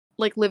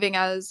like living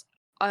as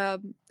a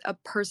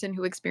person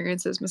who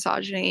experiences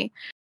misogyny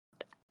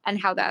and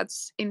how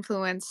that's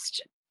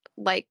influenced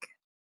like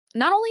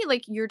not only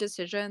like your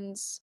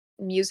decisions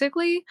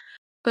musically,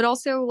 but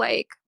also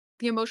like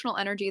the emotional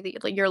energy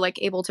that like, you're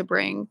like able to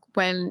bring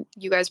when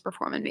you guys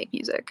perform and make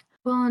music?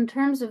 Well, in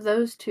terms of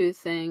those 2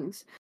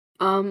 things,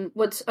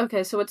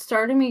 what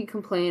started me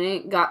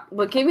complaining,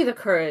 what gave me the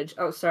courage,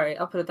 I'll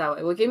put it that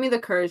way, what gave me the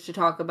courage to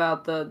talk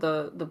about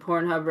the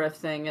Pornhub riff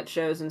thing at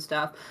shows and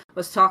stuff,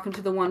 was talking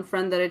to the one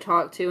friend that I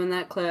talked to in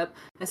that clip.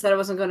 I said I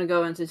wasn't going to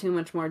go into too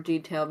much more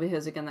detail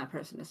because, again, that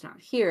person is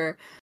not here,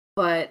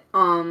 but,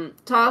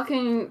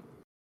 talking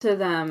to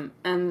them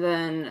and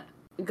then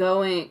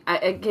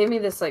it gave me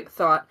this, like,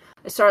 thought.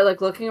 I started,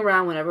 like, looking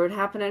around whenever it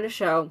happened at a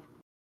show,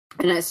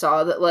 and I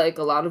saw that, like,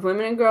 a lot of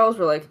women and girls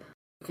were, like,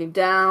 looking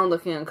down,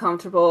 looking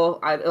uncomfortable,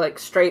 like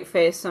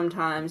straight-faced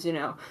sometimes,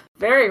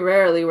 Very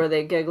rarely were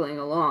they giggling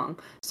along.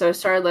 So I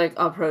started, like,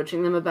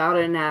 approaching them about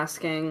it and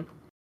asking.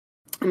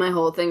 And my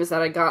whole thing is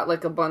that I got,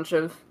 like, a bunch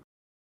of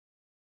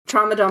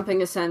trauma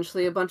dumping,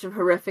 essentially, a bunch of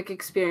horrific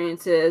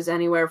experiences,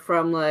 anywhere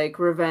from, like,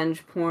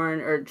 revenge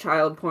porn or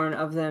child porn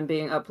of them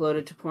being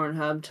uploaded to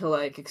Pornhub to,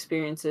 like,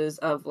 experiences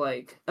of,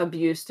 like,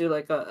 abuse through,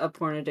 like, a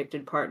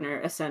porn-addicted partner,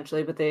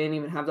 essentially, but they didn't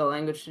even have the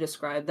language to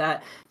describe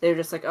that. They were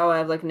just like, oh, I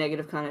have, like,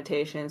 negative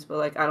connotations, but,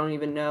 like, I don't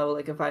even know,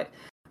 like,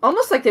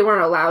 almost like they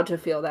weren't allowed to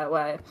feel that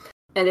way.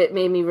 And it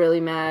made me really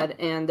mad,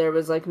 and there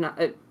was, like,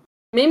 it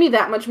made me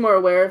that much more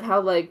aware of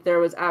how, like, there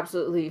was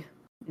absolutely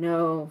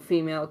no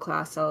female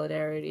class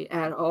solidarity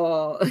at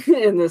all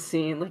in the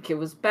scene. Like, it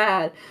was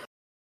bad.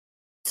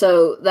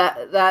 So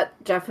that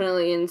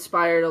definitely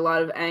inspired a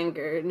lot of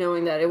anger,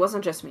 knowing that it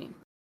wasn't just me.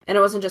 And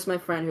it wasn't just my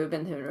friend who had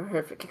been through a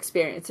horrific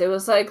experience. It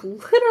was like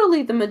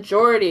literally the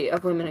majority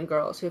of women and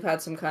girls who've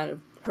had some kind of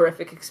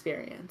horrific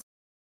experience.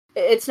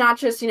 It's not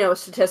just, a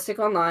statistic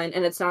online,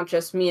 and it's not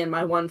just me and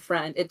my one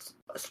friend. It's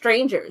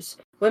strangers,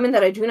 women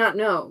that I do not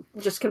know,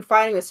 just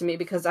confiding this to me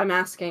because I'm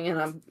asking,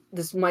 and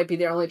this might be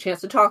their only chance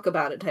to talk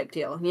about it type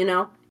deal,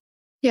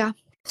 Yeah.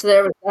 So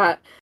there was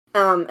that.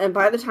 And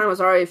by the time I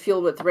was already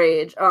fueled with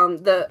rage,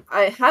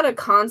 I had a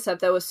concept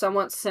that was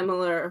somewhat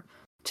similar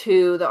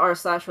to the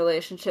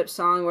r/relationship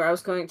song, where I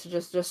was going to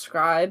just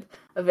describe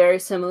a very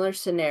similar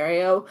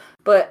scenario,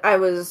 but I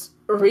was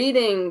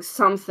reading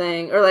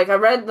something, or I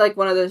read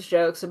one of those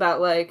jokes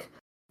about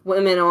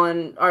women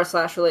on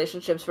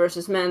r/relationships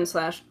versus men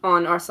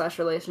on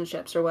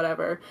r/relationships or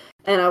whatever,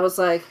 and I was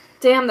like,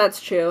 damn, that's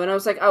true. And I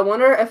was like, I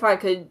wonder if I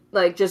could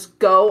just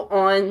go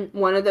on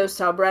one of those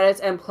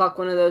subreddits and pluck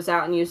one of those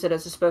out and use it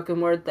as a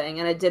spoken word thing.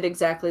 And I did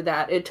exactly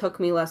that. It took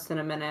me less than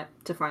a minute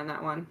to find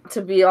that one,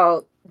 to be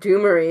all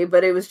doomery,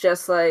 but it was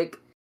just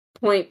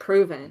point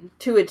proven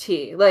to a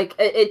T.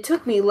 It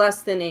took me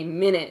less than a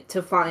minute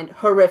to find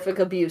horrific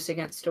abuse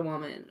against a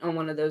woman on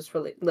one of those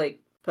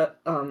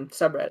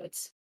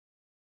subreddits.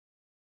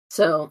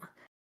 So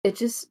it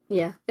just,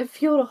 it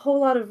fueled a whole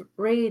lot of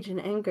rage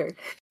and anger.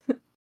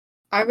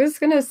 I was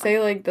gonna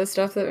say, the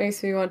stuff that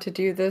makes me want to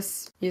do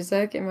this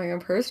music in my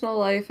own personal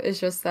life is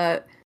just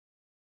that,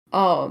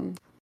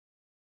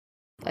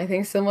 I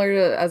think similar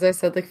to, as I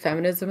said,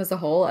 feminism as a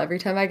whole, every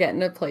time I get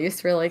in a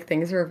place where,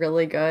 things are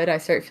really good, I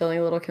start feeling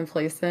a little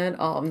complacent.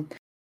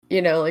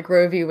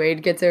 Roe v.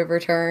 Wade gets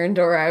overturned,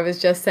 or I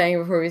was just saying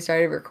before we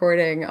started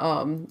recording,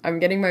 I'm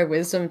getting my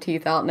wisdom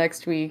teeth out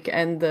next week,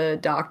 and the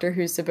doctor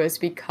who's supposed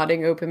to be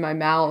cutting open my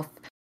mouth,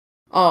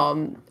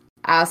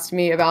 asked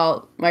me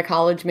about my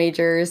college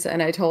majors,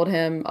 and I told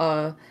him,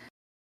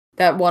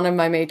 that one of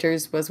my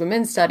majors was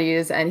women's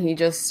studies, and he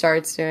just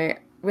starts doing,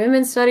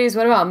 women's studies,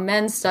 what about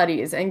men's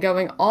studies? And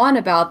going on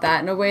about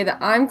that in a way that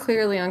I'm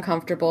clearly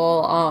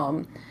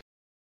uncomfortable.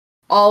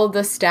 All of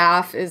the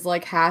staff is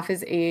half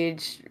his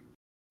age,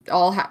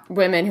 all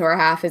women who are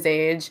half his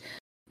age.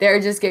 They're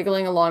just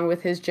giggling along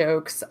with his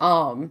jokes.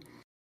 So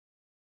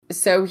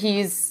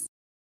he's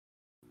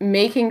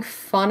making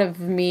fun of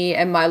me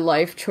and my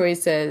life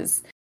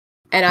choices,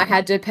 and I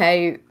had to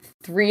pay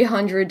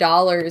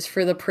 $300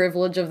 for the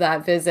privilege of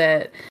that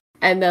visit,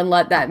 and then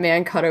let that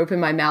man cut open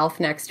my mouth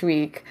next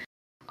week.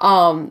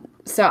 So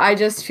I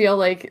just feel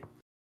like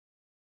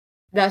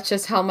that's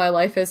just how my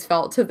life has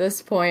felt to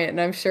this point, and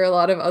I'm sure a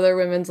lot of other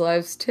women's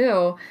lives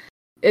too,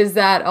 is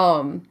that,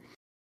 no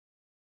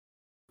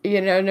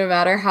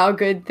matter how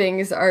good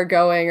things are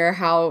going or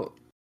how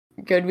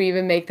good we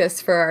even make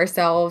this for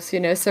ourselves,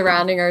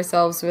 surrounding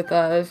ourselves with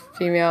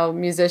female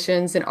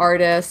musicians and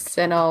artists,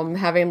 and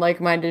having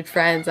like-minded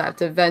friends, I have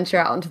to venture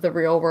out into the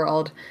real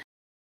world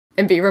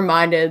and be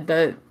reminded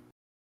that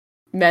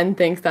men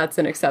think that's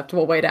an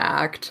acceptable way to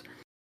act.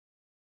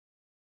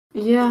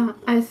 Yeah,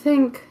 I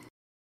think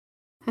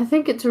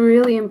it's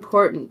really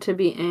important to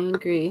be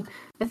angry.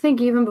 I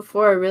think even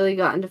before I really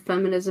got into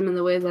feminism in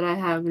the way that I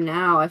have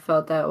now, I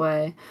felt that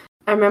way.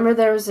 I remember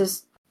there was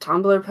this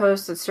Tumblr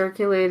post that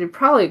circulated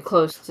probably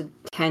close to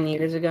 10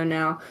 years ago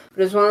now,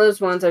 but it was one of those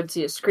ones I'd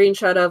see a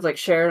screenshot of,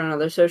 shared on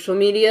other social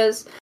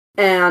medias,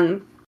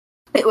 and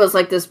it was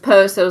this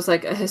post that was a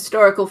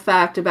historical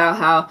fact about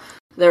how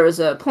there was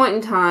a point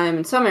in time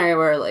in some area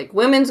where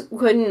women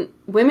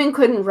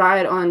couldn't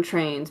ride on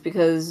trains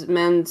because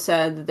men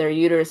said that their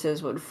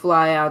uteruses would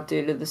fly out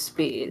due to the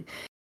speed.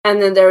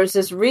 And then there was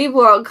this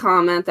reblog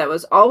comment that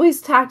was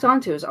always tacked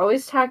on,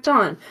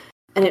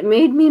 and it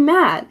made me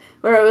mad,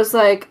 where it was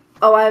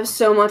oh, I have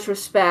so much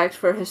respect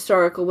for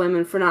historical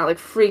women for not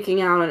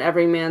freaking out on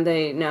every man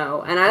they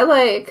know. And I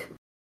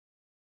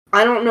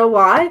don't know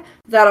why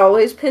that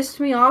always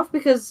pissed me off,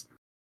 because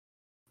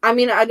I'm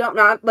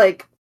not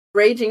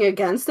raging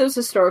against those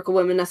historical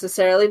women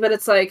necessarily, but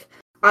it's I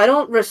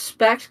don't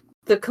respect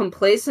the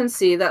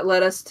complacency that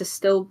led us to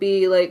still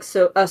be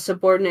so a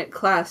subordinate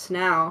class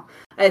now.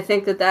 I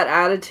think that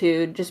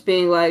attitude, just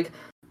being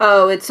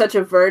oh, it's such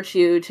a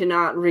virtue to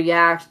not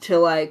react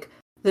to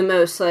the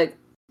most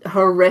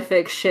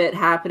horrific shit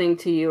happening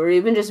to you, or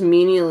even just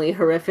menially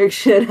horrific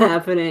shit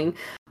happening,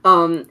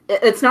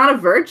 it's not a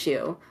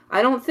virtue.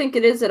 I don't think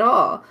it is at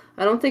all.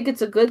 I don't think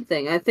it's a good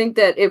thing. I think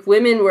that if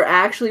women were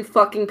actually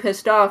fucking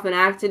pissed off and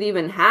acted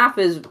even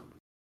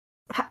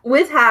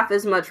with half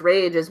as much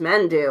rage as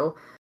men do,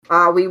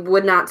 we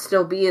would not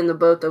still be in the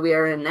boat that we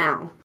are in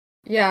now.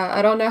 Yeah,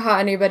 I don't know how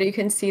anybody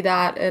can see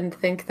that and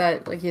think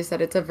that, like you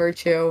said, it's a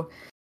virtue,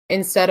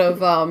 instead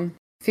of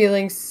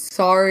feeling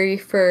sorry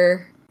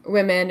for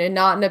women, and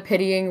not in a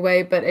pitying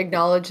way, but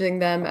acknowledging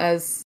them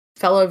as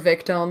fellow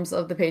victims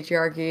of the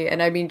patriarchy.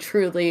 And I mean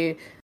truly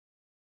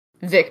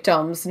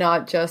victims,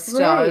 not just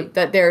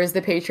that there is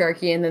the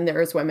patriarchy and then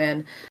there is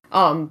women,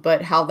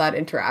 but how that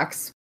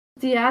interacts.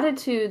 The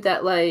attitude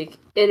that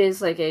it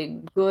is a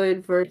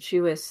good,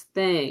 virtuous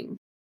thing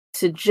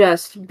to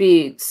just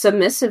be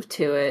submissive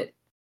to it,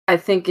 I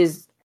think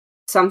is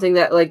something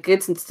that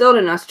gets instilled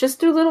in us just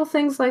through little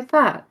things like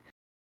that.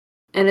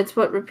 And it's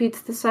what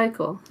repeats the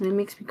cycle, and it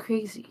makes me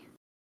crazy.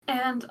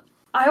 And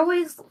I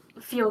always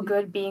feel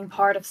good being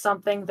part of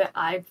something that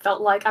I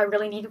felt like I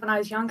really needed when I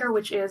was younger,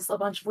 which is a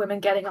bunch of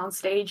women getting on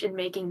stage and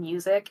making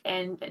music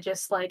and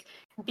just like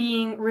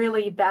being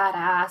really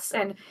badass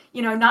and,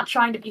 not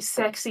trying to be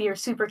sexy or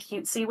super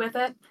cutesy with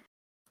it.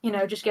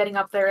 Just getting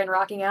up there and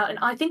rocking out. And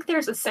I think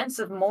there's a sense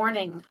of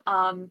mourning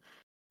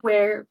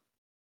where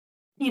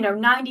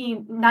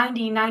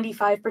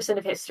 95%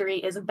 of history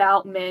is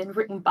about men,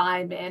 written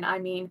by men. I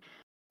mean,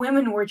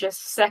 women were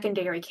just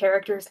secondary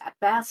characters at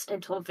best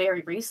until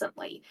very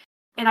recently.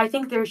 And I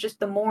think there's just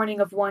the mourning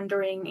of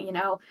wondering,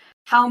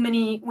 how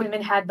many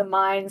women had the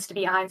minds to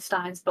be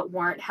Einsteins but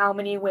weren't? How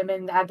many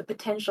women had the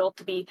potential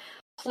to be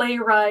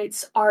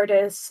playwrights,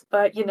 artists,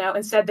 but,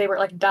 instead they were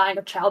like dying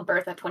of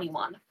childbirth at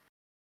 21.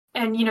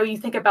 And, you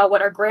think about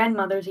what our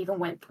grandmothers even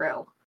went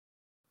through.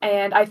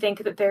 And I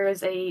think that there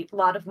is a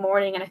lot of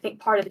mourning, and I think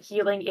part of the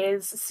healing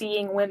is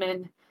seeing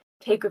women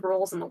take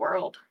roles in the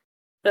world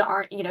that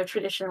aren't,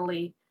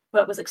 traditionally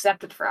what was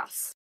accepted for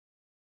us.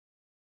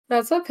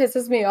 That's what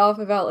pisses me off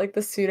about like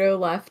the pseudo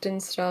left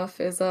and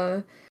stuff is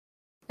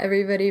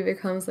everybody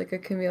becomes like a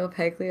Camille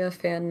Paglia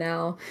fan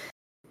now.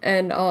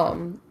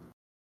 And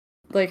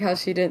like how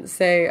she didn't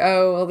say,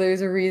 oh, well,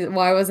 there's a reason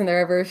why wasn't there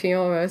ever a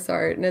female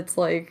Mozart? And it's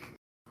like,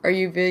 are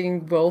you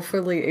being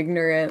willfully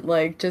ignorant,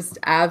 like just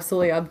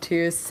absolutely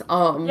obtuse?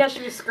 Yeah,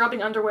 she was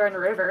scrubbing underwear in a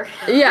river.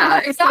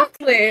 Yeah,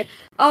 exactly.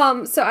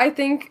 So I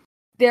think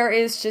there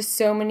is just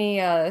so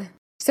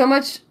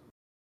much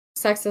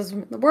sexism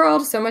in the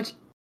world, so much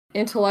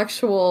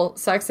intellectual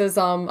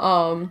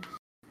sexism,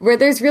 where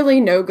there's really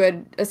no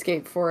good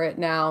escape for it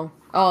now.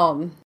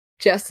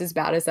 Just as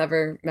bad as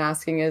ever,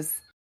 masking is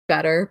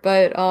better,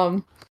 but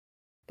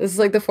this is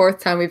like the fourth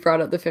time we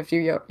brought up the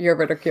 50-year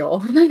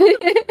ridicule.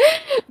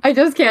 I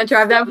just can't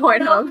drive that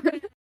point home.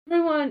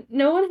 Everyone,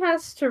 no one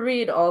has to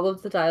read all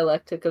of the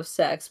dialectic of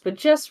sex, but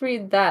just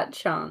read that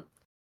chunk.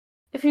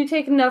 If you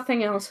take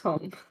nothing else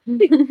home,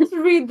 just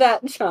read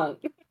that chunk.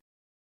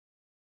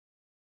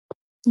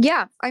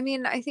 Yeah, I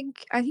mean, I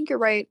think you're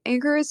right.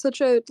 Anger is such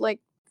a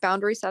like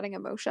boundary setting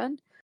emotion,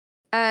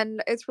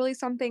 and it's really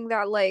something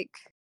that like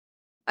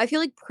I feel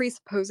like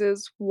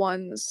presupposes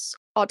one's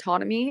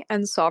autonomy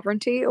and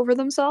sovereignty over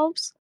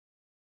themselves.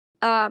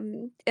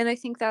 And I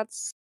think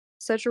that's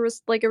such a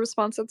a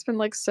response that's been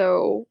like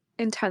so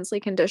intensely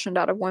conditioned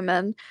out of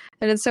women,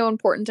 and it's so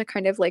important to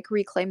kind of like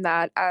reclaim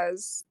that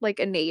as like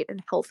innate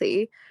and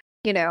healthy,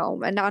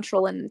 and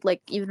natural and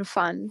like even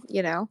fun.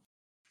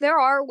 There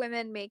are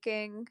women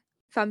making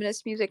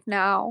feminist music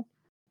now,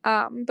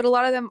 but a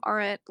lot of them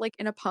aren't like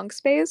in a punk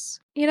space,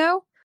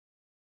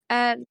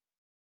 and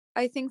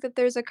I think that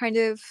there's a kind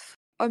of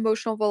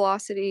emotional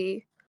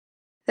velocity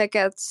that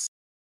gets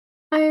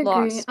I agree.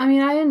 lost. I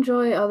mean, I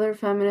enjoy other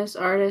feminist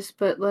artists,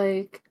 but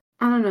like,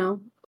 I don't know,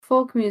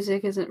 folk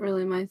music isn't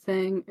really my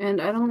thing, and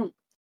I don't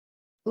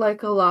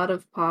like a lot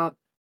of pop.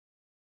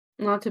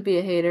 Not to be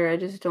a hater, I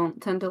just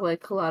don't tend to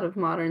like a lot of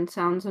modern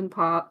sounds in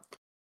pop.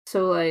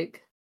 So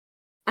like,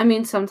 I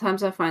mean,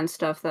 sometimes I find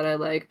stuff that I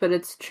like, but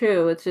it's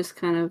true, it's just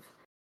kind of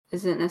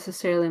isn't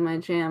necessarily my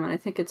jam, and I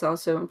think it's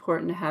also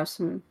important to have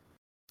some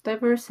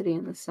diversity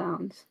in the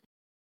sounds.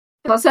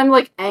 Plus, I'm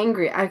like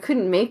angry. I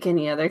couldn't make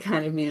any other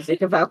kind of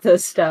music about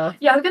this stuff.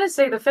 Yeah, I was gonna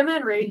say the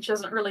feminine rage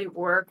doesn't really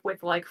work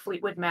with like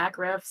Fleetwood Mac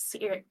riffs.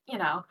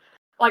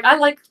 Like I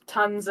like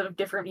tons of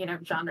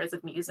different genres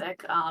of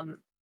music.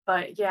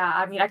 But yeah,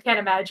 I mean, I can't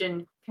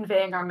imagine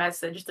conveying our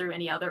message through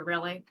any other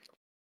really.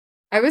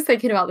 I was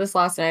thinking about this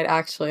last night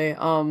actually,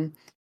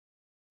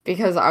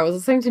 because I was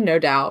listening to No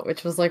Doubt,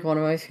 which was like one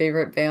of my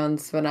favorite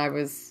bands when I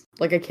was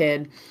like a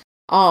kid,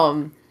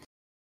 and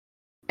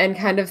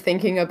kind of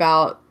thinking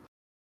about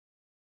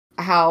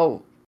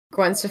how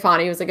Gwen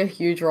Stefani was like a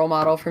huge role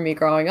model for me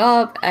growing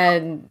up,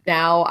 and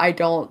now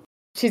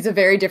she's a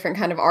very different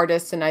kind of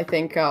artist, and I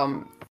think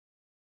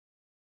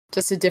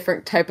just a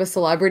different type of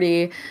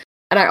celebrity.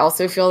 And I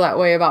also feel that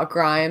way about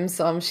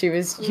Grimes. She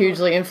was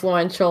hugely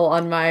influential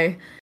on my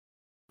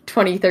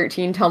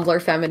 2013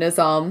 Tumblr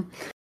feminism,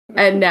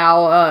 and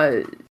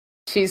now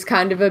she's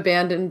kind of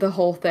abandoned the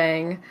whole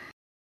thing.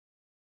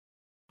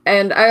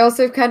 And I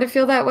also kind of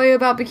feel that way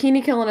about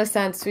Bikini Kill in a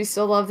sense. We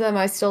still love them.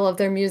 I still love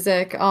their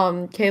music.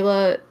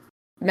 Kayla,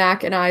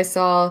 Mac, and I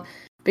saw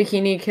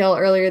Bikini Kill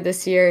earlier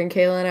this year, and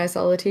Kayla and I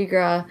saw La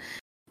Tigra.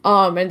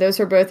 And those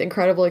were both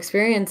incredible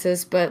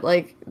experiences, but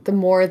like the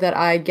more that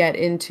I get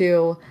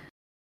into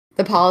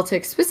the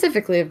politics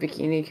specifically of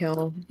Bikini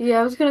Kill. Yeah,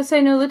 I was gonna say,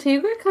 no, La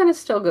Tigra kind of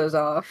still goes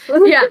off.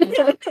 Yeah,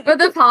 but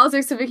the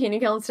politics of Bikini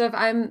Kill and stuff,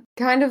 I'm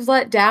kind of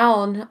let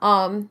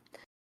down,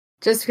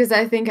 just because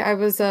I think I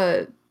was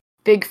a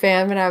big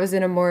fan when I was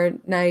in a more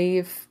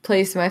naive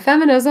place in my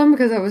feminism,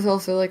 because I was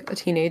also like a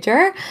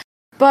teenager.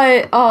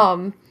 But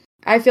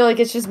I feel like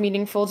it's just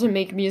meaningful to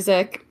make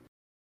music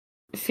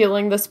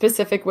feeling the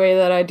specific way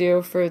that I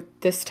do for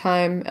this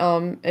time,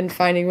 and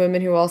finding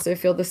women who also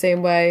feel the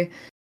same way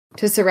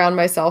to surround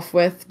myself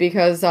with,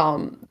 because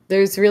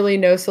there's really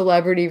no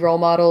celebrity role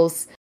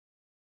models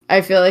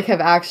I feel like have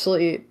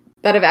actually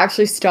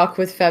stuck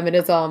with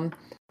feminism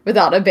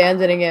without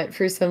abandoning it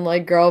for some,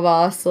 like, girl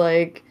boss,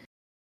 like,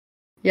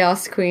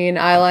 yes, queen,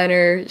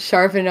 eyeliner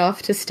sharp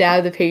enough to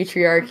stab the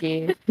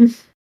patriarchy,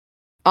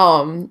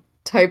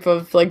 type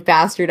of, like,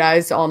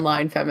 bastardized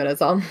online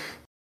feminism.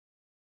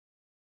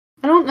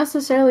 I don't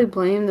necessarily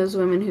blame those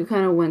women who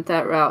kind of went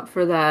that route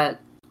for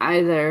that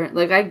either.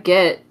 Like, I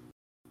get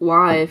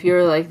why, if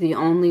you're, like, the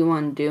only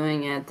one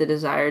doing it, the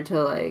desire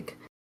to, like,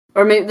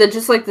 or maybe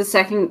just, like, the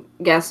second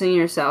guessing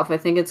yourself. I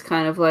think it's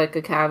kind of like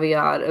a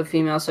caveat of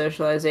female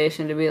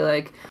socialization to be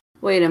like,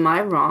 wait, am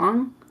I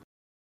wrong?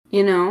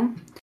 You know?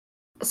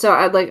 So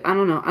I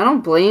don't know. I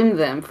don't blame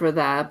them for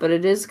that, but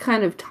it is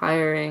kind of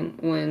tiring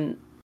when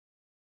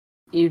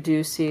you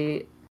do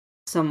see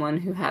someone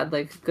who had,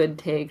 like, good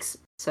takes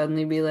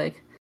suddenly be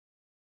like,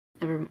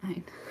 never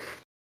mind.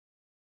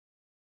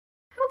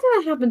 I don't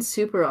think that happens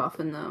super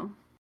often, though.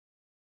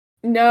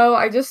 No,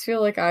 I just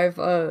feel like I've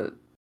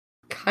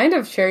kind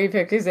of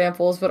cherry-picked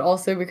examples, but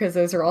also because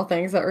those are all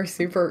things that were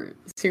super,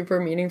 super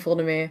meaningful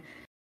to me.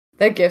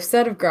 That gift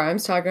set of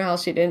Grimes talking about how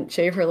she didn't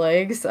shave her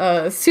legs,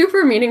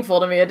 super meaningful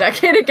to me a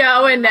decade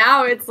ago, and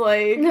now it's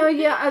like... No,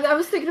 yeah, I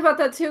was thinking about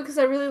that too, because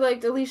I really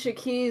liked Alicia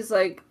Keys',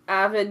 like,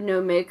 avid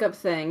no makeup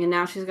thing, and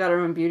now she's got her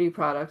own beauty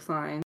products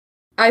line.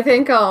 I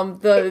think,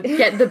 the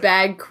get the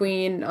bag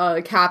queen,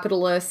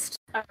 capitalist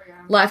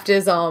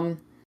leftism...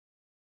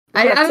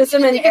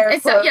 Leftism in air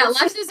quotes. Yeah,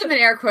 leftism in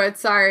air quotes,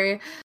 sorry.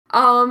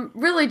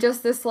 Really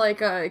just this, like,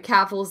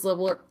 capitalist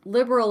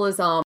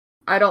liberalism,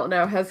 I don't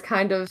know, has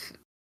kind of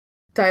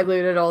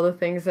diluted all the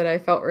things that I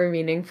felt were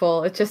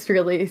meaningful. It just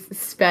really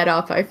sped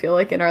up, I feel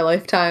like, in our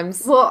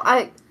lifetimes. Well,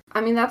 I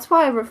mean, that's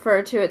why I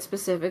refer to it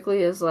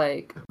specifically as,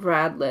 like,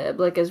 radlib,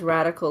 like, as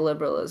radical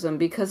liberalism,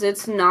 because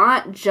it's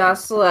not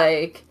just,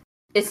 like,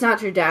 it's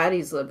not your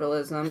daddy's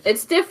liberalism.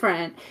 It's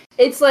different.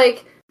 It's,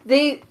 like,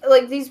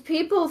 these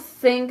people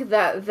think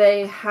that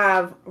they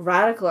have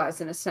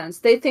radicalized in a sense.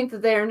 They think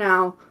that they are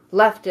now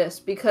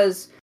leftist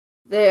because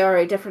they are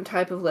a different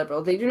type of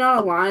liberal. They do not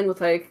align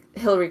with, like,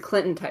 Hillary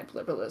Clinton type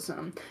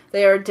liberalism.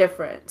 They are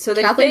different. So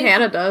they Kathleen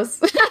Hanna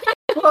does.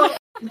 Well,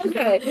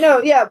 okay,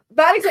 no, yeah,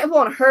 bad example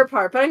on her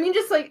part, but I mean,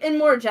 just, like, in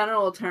more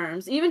general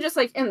terms, even just,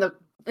 like, in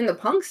the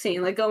punk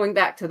scene, like, going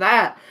back to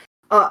that,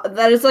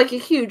 that is, like, a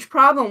huge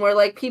problem where,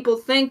 like, people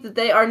think that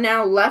they are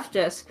now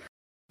leftist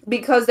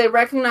because they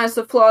recognize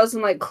the flaws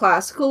in, like,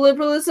 classical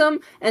liberalism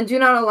and do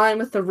not align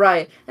with the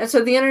right. And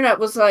so the internet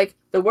was like,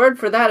 the word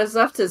for that is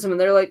leftism, and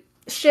they're like,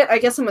 shit, I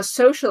guess I'm a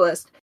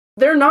socialist.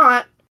 They're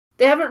not.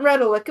 They haven't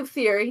read a lick of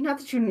theory. Not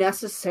that you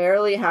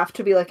necessarily have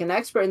to be, like, an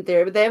expert in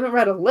theory, but they haven't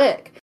read a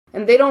lick.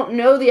 And they don't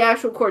know the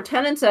actual core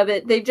tenets of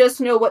it. They just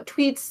know what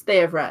tweets they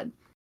have read,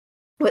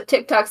 what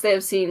TikToks they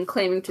have seen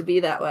claiming to be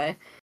that way.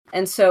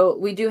 And so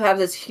we do have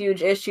this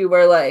huge issue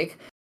where, like,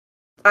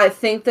 I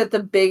think that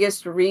the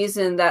biggest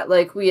reason that,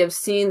 like, we have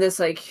seen this,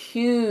 like,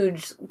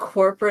 huge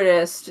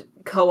corporatist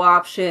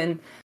co-option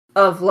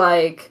of,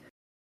 like,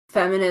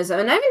 feminism,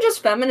 and not even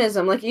just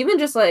feminism, like, even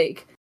just,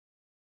 like,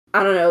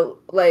 I don't know,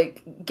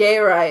 like, gay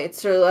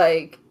rights or,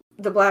 like,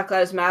 the Black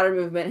Lives Matter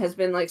movement has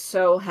been, like,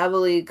 so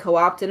heavily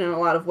co-opted in a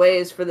lot of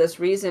ways for this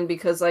reason,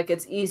 because, like,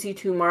 it's easy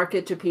to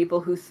market to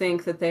people who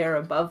think that they are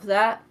above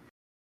that,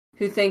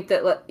 who think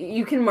that, like,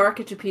 you can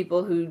market to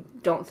people who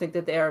don't think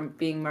that they are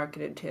being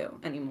marketed to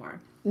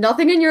anymore.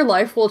 Nothing in your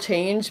life will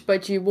change,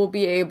 but you will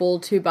be able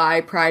to buy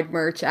Pride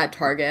merch at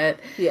Target.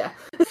 Yeah.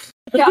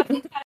 Yeah, I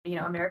think that,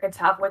 Americans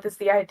have with is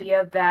the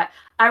idea that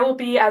I will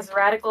be as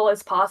radical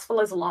as possible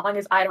as long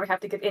as I don't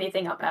have to give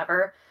anything up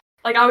ever.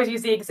 Like, I always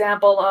use the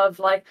example of,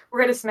 like, we're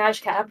going to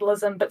smash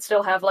capitalism but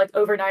still have, like,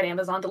 overnight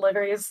Amazon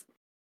deliveries.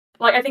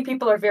 Like, I think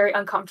people are very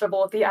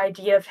uncomfortable with the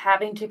idea of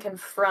having to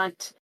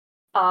confront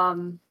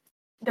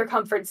their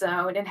comfort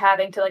zone and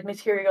having to, like,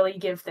 materially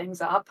give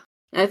things up.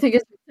 I think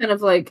it's kind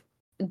of, like,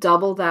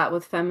 double that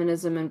with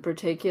feminism in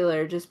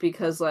particular, just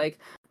because, like,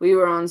 we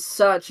were on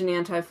such an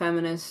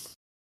anti-feminist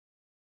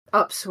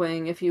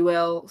upswing, if you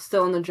will,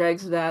 still in the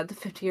dregs of that, the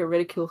 50-year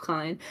ridicule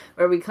kind,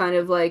 where we kind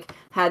of, like,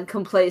 had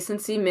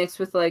complacency mixed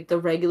with, like, the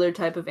regular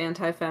type of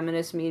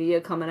anti-feminist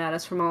media coming at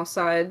us from all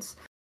sides.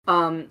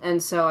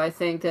 And so I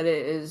think that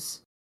it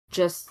is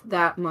just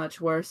that much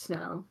worse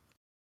now.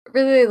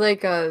 Really,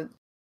 like,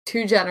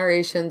 2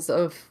 generations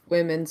of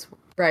women's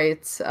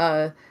rights,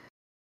 that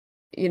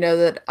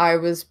I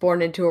was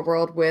born into a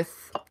world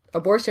with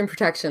abortion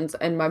protections,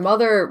 and my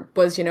mother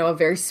was, a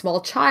very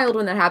small child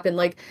when that happened.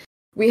 Like,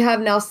 we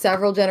have now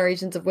several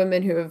generations of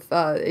women who have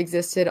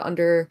existed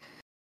under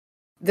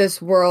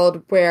this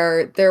world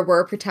where there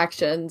were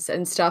protections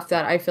and stuff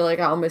that I feel like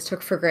I almost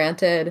took for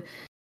granted,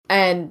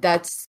 and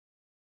that's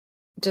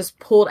just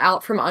pulled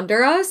out from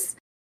under us.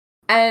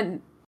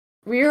 And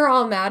we were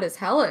all mad as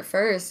hell at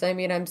first. I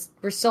mean,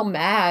 we're still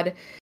mad,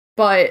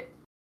 but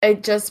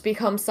it just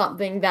becomes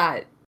something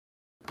that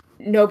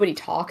nobody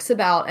talks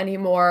about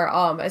anymore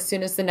as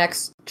soon as the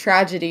next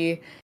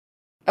tragedy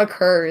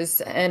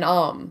occurs. And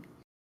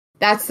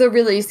that's the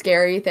really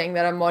scary thing,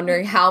 that I'm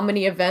wondering how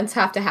many events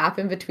have to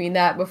happen between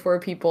that before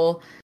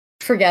people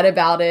forget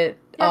about it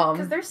Yeah,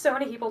 because there's so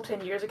many people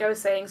 10 years ago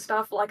saying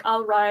stuff like,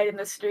 I'll ride in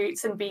the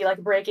streets and be, like,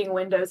 breaking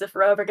windows if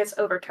Roe ever gets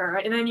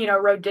overturned. And then,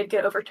 Roe did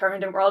get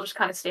overturned, and we're all just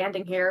kind of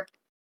standing here.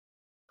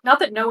 Not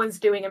that no one's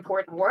doing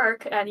important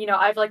work, and,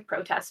 I've, like,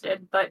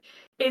 protested, but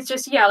it's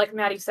just, yeah, like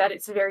Maddie said,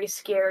 it's very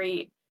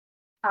scary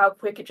how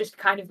quick it just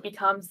kind of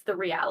becomes the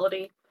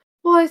reality.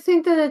 Well, I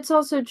think that it's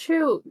also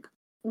true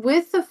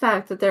with the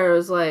fact that there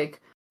was,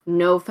 like,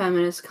 no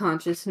feminist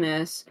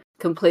consciousness,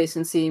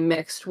 complacency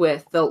mixed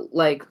with the,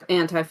 like,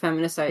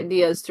 anti-feminist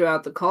ideas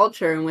throughout the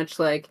culture, in which,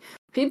 like,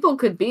 people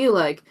could be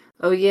like,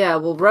 oh yeah,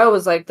 well, Roe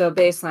is, like, the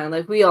baseline,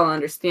 like, we all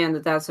understand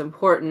that that's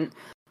important,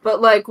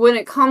 but, like, when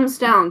it comes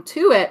down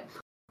to it,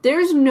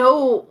 there's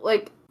no,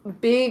 like,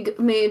 big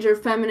major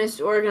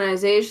feminist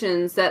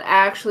organizations that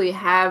actually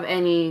have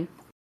any,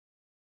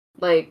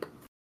 like,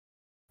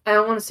 I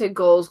don't want to say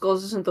goals.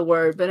 Goals isn't the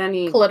word, but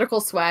any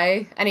political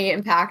sway, any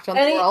impact on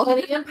the world.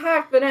 Any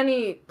impact, but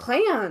any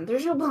plan.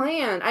 There's no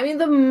plan. I mean,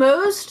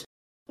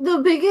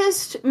 the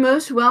biggest,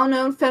 most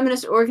well-known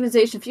feminist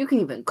organization, if you can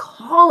even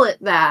call it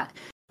that,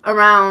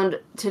 around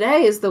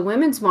today is the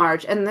Women's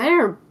March, and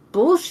they're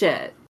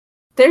bullshit.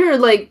 They're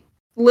like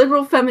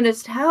liberal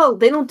feminist hell.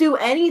 They don't do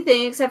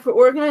anything except for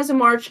organize a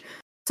march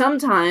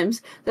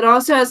sometimes that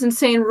also has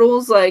insane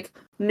rules like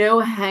no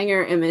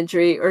hanger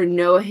imagery or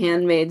no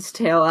Handmaid's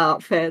Tale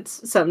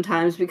outfits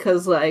sometimes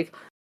because, like,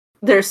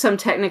 there's some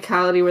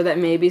technicality where that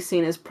may be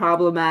seen as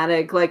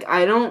problematic. Like,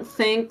 I don't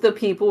think the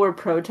people we're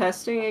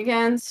protesting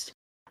against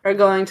are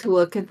going to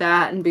look at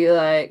that and be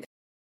like,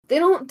 they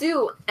don't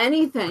do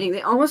anything.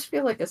 They almost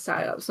feel like a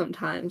psyop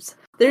sometimes.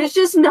 There's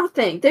just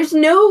nothing. There's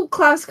no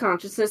class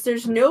consciousness.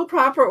 There's no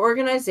proper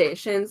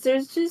organizations.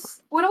 There's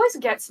just... What always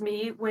gets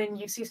me when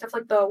you see stuff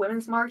like the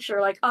Women's March or,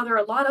 like, there are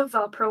a lot of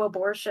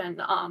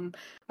pro-abortion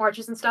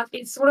marches and stuff,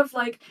 it's sort of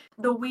like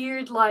the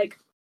weird, like,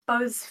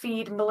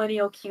 BuzzFeed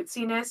millennial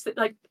cutesiness that,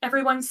 like,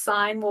 everyone's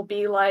sign will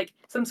be, like,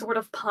 some sort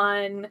of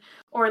pun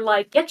or,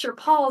 like, get your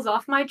paws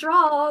off my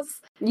drawers.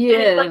 Yeah.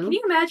 And like, can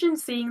you imagine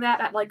seeing that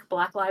at, like,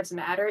 Black Lives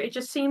Matter? It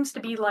just seems to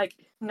be, like,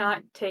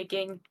 not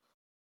taking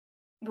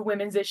the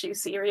women's issue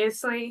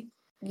seriously.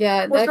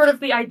 Yeah. Or sort of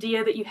the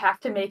idea that you have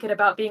to make it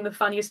about being the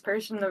funniest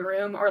person in the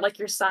room or, like,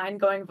 your sign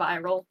going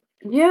viral.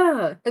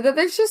 Yeah. That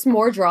there's just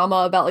more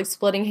drama about, like,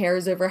 splitting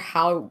hairs over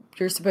how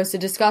you're supposed to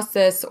discuss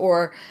this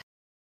or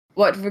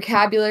what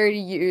vocabulary to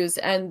use,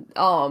 and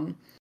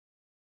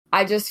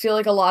I just feel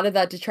like a lot of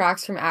that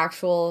detracts from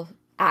actual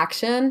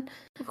action.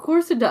 Of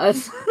course it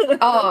does.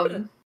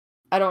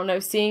 I don't know,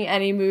 seeing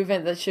any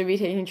movement that should be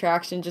taking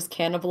traction just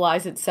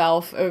cannibalize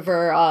itself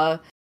over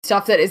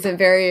stuff that isn't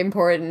very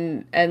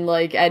important, and,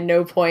 like, at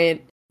no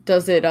point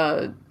does it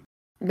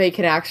make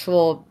an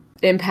actual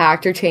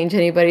impact or change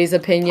anybody's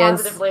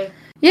opinions. Positively.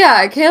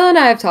 Yeah, Kayla and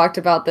I have talked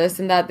about this,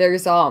 and that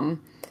there's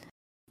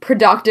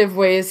productive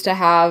ways to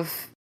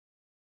have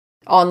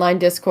online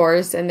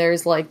discourse, and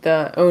there's, like,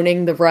 the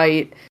owning the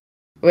right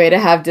way to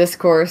have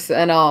discourse,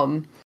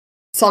 and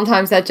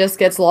sometimes that just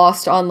gets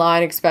lost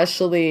online,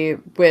 especially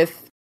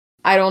with,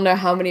 I don't know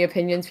how many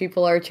opinions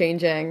people are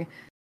changing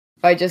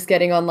by just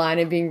getting online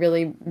and being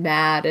really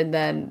mad and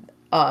then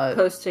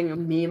posting a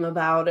meme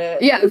about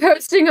it. Yeah,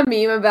 posting a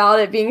meme about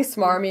it, being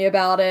smarmy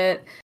about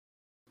it.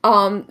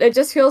 It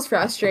just feels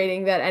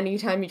frustrating that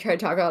anytime you try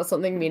to talk about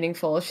something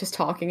meaningful, it's just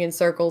talking in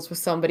circles with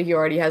somebody who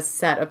already has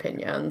set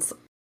opinions.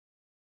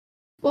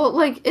 Well,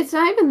 like, it's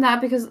not even that,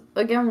 because,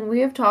 again, when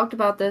we have talked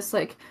about this,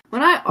 like,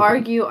 when I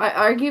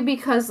argue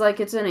because, like,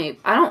 I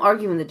don't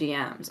argue in the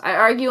DMs. I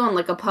argue on,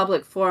 like, a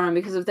public forum,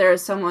 because if there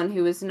is someone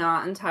who is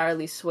not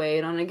entirely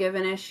swayed on a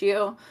given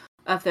issue,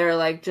 if they're,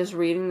 like, just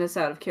reading this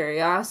out of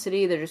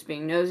curiosity, they're just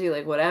being nosy,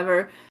 like,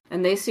 whatever,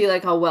 and they see,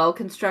 like, a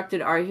well-constructed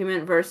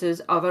argument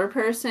versus other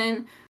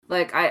person,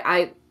 like,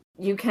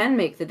 you can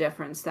make the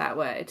difference that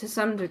way, to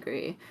some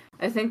degree.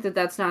 I think that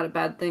that's not a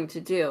bad thing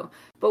to do.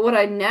 But what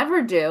I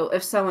never do,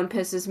 if someone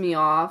pisses me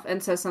off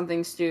and says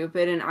something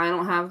stupid and I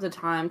don't have the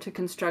time to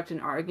construct an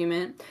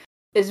argument,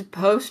 is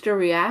post a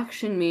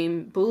reaction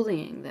meme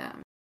bullying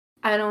them.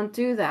 I don't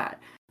do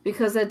that,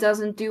 because that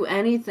doesn't do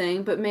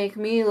anything but make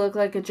me look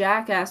like a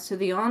jackass to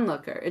the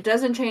onlooker. It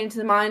doesn't change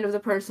the mind of the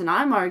person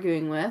I'm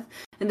arguing with,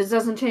 and it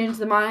doesn't change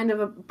the mind of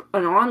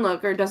an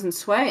onlooker. It doesn't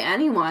sway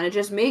anyone. It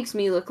just makes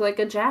me look like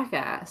a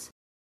jackass.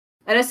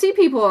 And I see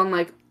people on,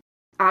 like,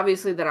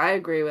 obviously that I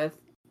agree with,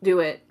 do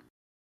it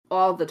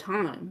all the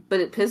time, but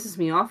it pisses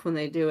me off when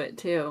they do it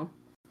too,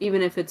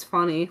 even if it's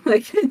funny.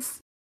 Like,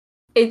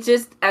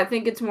 I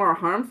think it's more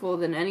harmful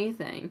than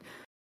anything.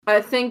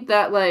 I think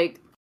that, like,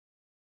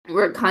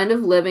 we're kind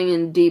of living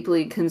in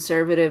deeply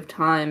conservative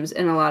times,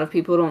 and a lot of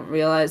people don't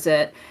realize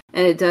it,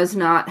 and it does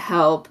not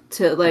help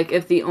to, like,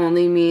 if the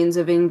only means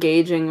of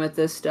engaging with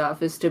this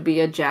stuff is to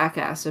be a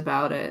jackass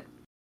about it.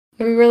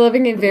 We were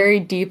living in very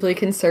deeply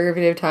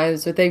conservative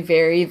times with a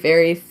very,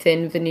 very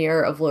thin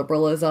veneer of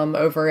liberalism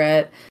over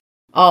it.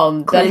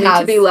 Claiming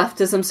to be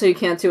leftism, so you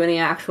can't do any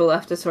actual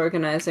leftist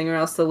organizing, or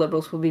else the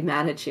liberals will be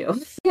mad at you.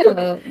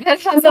 Yeah,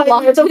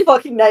 it's a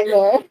fucking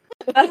nightmare.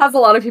 That has a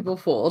lot of people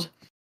fooled.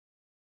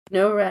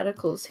 No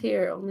radicals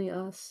here, only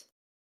us.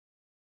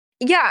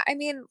 Yeah, I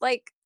mean,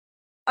 like,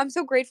 I'm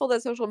so grateful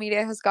that social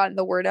media has gotten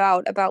the word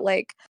out about,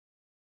 like,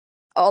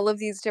 all of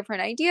these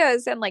different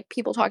ideas and, like,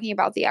 people talking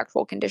about the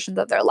actual conditions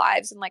of their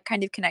lives and, like,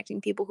 kind of connecting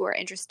people who are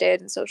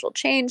interested in social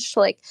change to,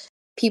 like,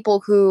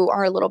 people who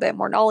are a little bit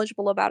more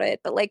knowledgeable about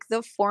it. But, like,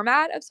 the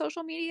format of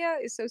social media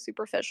is so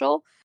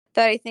superficial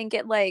that I think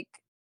it, like,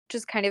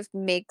 just kind of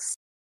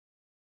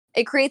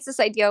creates this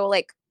idea,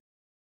 like,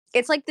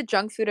 it's like the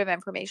junk food of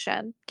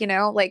information, you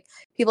know? Like,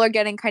 people are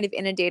getting kind of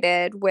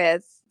inundated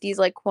with these,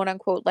 like, quote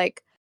unquote,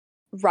 like,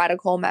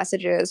 radical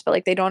messages, but,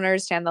 like, they don't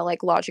understand the,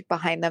 like, logic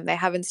behind them. They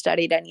haven't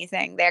studied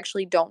anything. They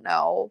actually don't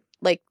know,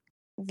 like,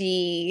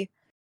 the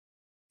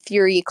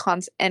theory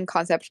and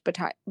concept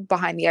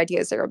behind the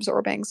ideas they're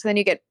absorbing. So then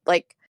you get,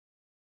 like,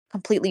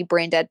 completely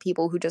brain dead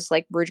people who just,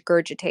 like,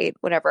 regurgitate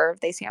whatever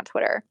they see on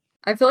Twitter.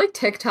 I feel like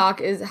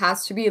TikTok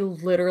has to be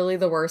literally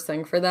the worst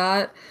thing for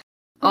that.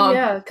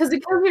 Yeah, because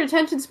it kills your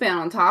attention span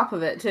on top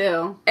of it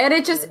too. And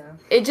it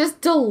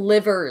just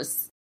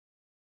delivers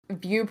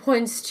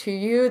viewpoints to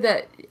you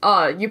that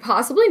you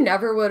possibly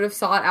never would have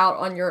sought out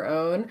on your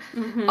own.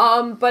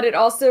 Mm-hmm. But it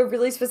also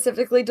really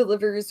specifically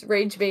delivers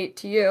rage bait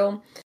to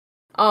you.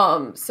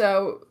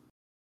 So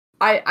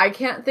I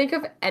can't think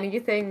of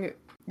anything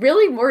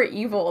really more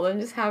evil than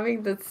just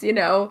having this, you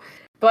know.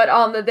 But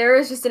there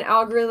is just an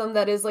algorithm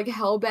that is, like,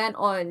 hell-bent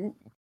on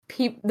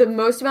the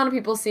most amount of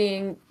people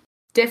seeing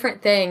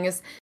different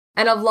things,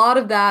 and a lot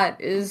of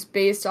that is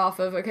based off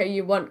of, okay,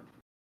 you want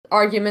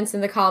arguments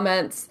in the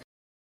comments,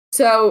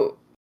 so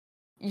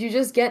you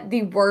just get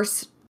the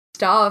worst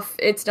stuff.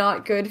 It's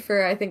not good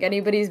for, I think,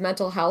 anybody's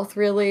mental health,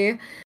 really,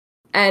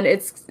 and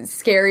it's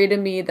scary to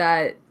me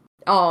that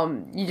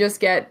you just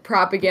get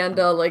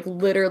propaganda, like,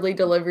 literally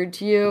delivered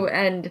to you,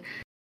 and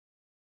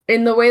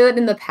in the way that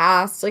in the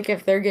past, like,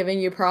 if they're giving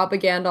you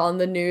propaganda on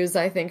the news,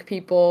 I think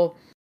people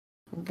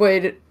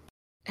would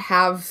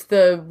have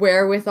the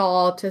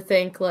wherewithal to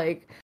think,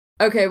 like,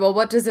 okay, well,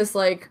 what does this,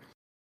 like,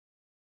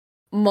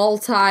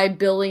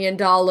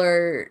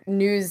 multi-billion-dollar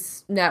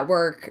news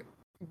network,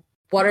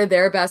 what are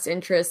their best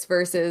interests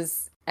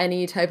versus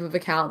any type of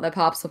account that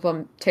pops up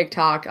on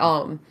TikTok?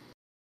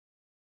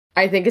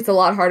 I think it's a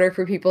lot harder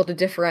for people to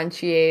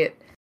differentiate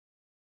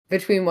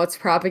between what's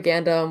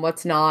propaganda and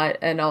what's not,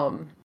 and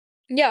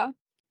Yeah.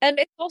 And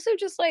it's also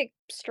just, like,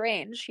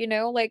 strange, you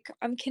know? Like,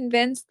 I'm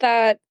convinced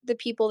that the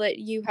people that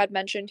you had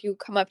mentioned who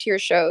come up to your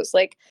shows,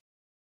 like,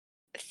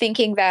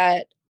 thinking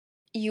that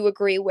you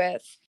agree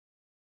with,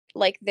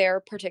 like, their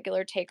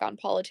particular take on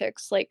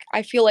politics, like,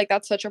 I feel like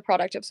that's such a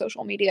product of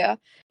social media,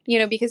 you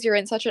know, because you're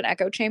in such an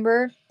echo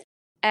chamber,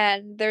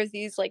 and there's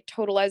these, like,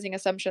 totalizing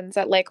assumptions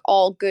that, like,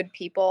 all good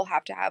people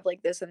have to have,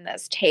 like, this and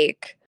this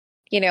take,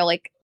 you know,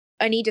 like,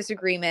 any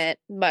disagreement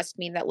must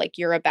mean that, like,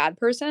 you're a bad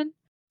person.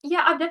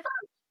 Yeah, I've definitely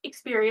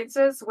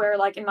experiences where,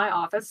 like, in my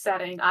office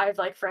setting, I have,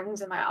 like,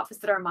 friends in my office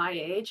that are my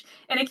age,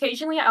 and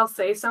occasionally I'll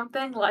say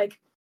something,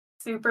 like,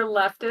 super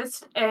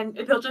leftist, and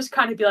they'll just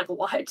kind of be like,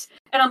 "What?"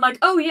 And I'm like,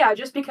 "Oh yeah,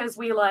 just because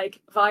we, like,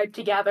 vibe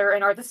together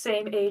and are the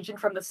same age and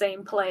from the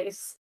same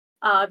place,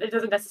 it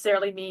doesn't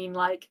necessarily mean,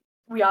 like,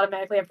 we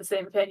automatically have the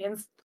same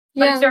opinions."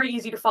 But it's very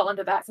easy to fall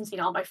into that since, you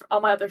know, all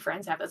my other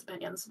friends have those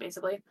opinions,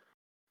 basically.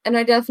 And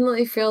I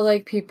definitely feel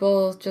like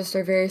people just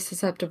are very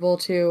susceptible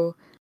to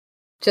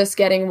just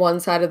getting one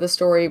side of the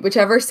story,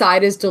 whichever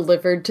side is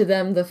delivered to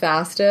them the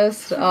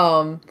fastest,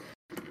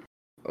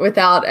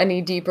 without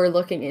any deeper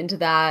looking into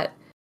that.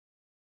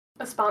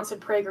 A sponsored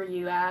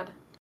PragerU ad.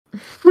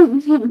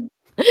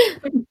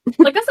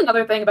 Like, that's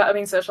another thing about, I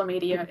mean, social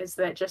media is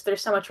that just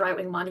there's so much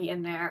right-wing money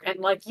in there, and,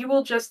 like, you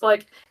will just,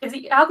 like, if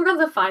the algorithm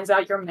that finds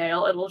out your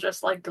mail, it will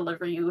just, like,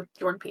 deliver you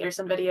Jordan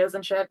Peterson videos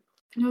and shit.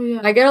 Oh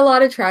yeah. I get a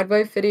lot of trad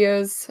wife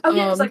videos. Oh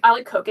yeah, it's like, I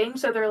like cooking,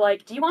 so they're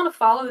like, "Do you want to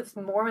follow this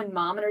Mormon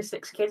mom and her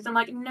 6 kids?" I'm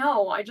like,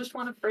 "No, I just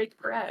want to break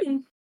bread."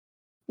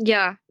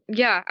 Yeah,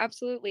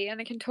 absolutely. And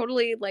it can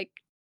totally, like,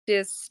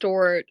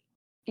 distort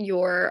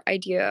your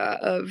idea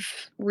of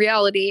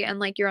reality and,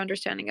 like, your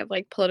understanding of,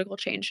 like, political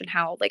change and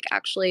how, like,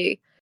 actually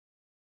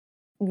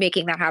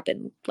making that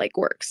happen, like,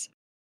 works.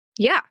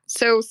 Yeah.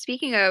 So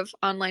speaking of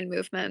online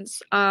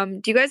movements,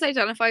 do you guys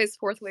identify as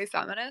fourth wave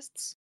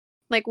feminists?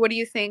 Like, what do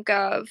you think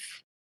of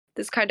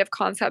this kind of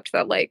concept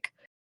that, like,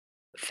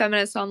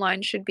 feminists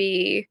online should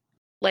be,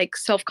 like,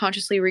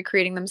 self-consciously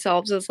recreating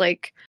themselves as,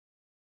 like,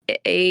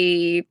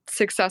 a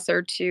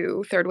successor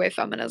to third wave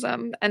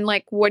feminism? And,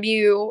 like,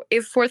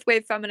 if fourth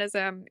wave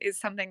feminism is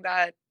something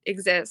that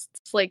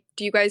exists, like, what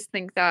do you guys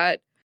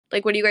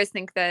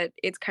think that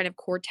its kind of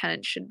core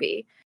tenet should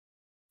be?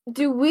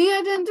 Do we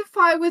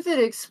identify with it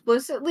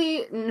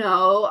explicitly?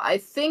 No. I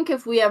think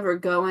if we ever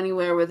go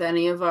anywhere with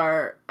any of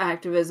our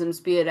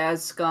activisms, be it as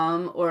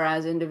S.C.U.M or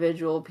as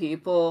individual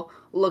people,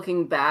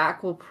 looking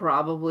back will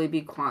probably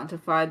be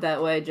quantified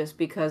that way just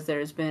because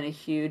there's been a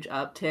huge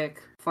uptick,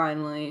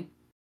 finally,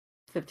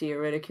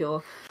 50-year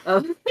ridicule,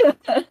 of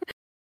the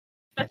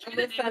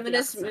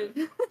feminist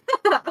movement,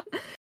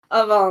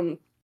 of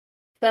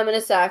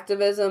feminist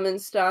activism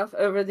and stuff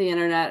over the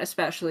internet,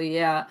 especially,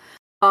 yeah.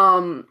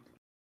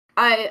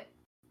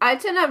 I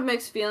tend to have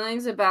mixed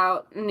feelings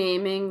about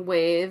naming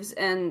waves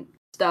and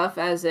stuff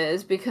as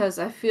is, because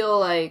I feel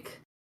like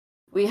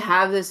we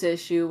have this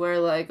issue where,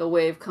 like, a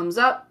wave comes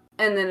up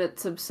and then it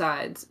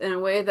subsides in a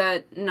way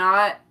that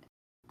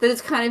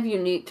is kind of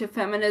unique to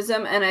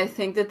feminism, and I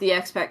think that the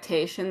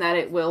expectation that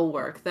it will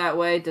work that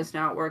way does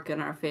not work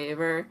in our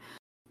favor.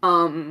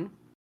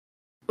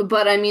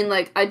 But I mean,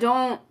 like, I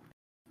don't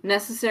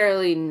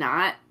necessarily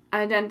not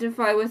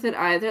identify with it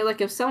either.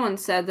 Like, if someone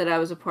said that I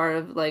was a part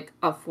of, like,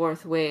 a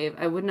fourth wave,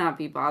 I would not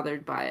be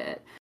bothered by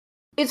it.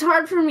 It's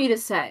hard for me to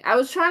say. I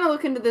was trying to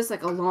look into this,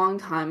 like, a long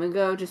time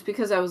ago, just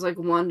because I was, like,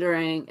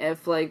 wondering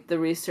if, like, the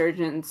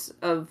resurgence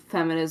of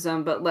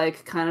feminism, but,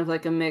 like, kind of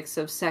like a mix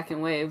of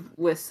second wave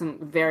with some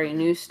very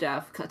new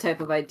stuff,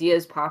 type of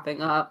ideas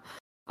popping up,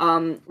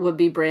 would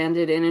be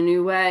branded in a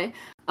new way.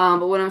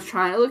 But when I was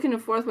trying to look into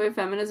fourth wave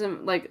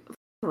feminism, like,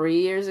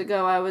 3 years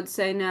ago, I would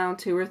say now,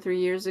 2 or 3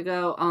 years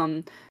ago,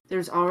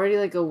 there's already,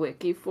 like, a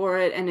wiki for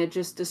it, and it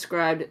just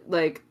described,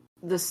 like,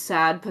 the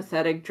sad,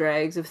 pathetic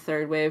dregs of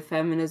third wave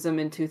feminism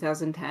in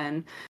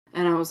 2010,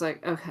 and I was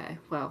like, okay,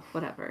 well,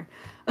 whatever.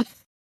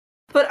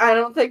 But I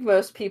don't think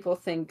most people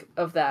think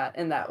of that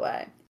in that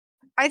way.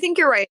 I think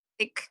you're right.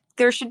 Like,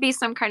 there should be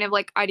some kind of,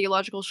 like,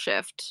 ideological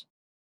shift.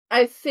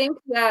 I think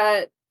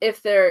that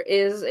if there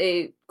is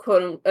a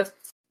if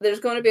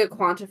there's going to be a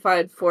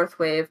quantified fourth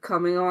wave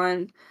coming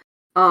on,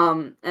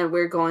 and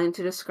we're going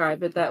to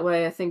describe it that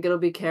way, I think it'll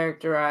be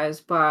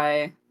characterized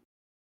by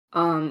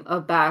a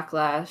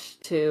backlash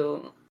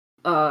to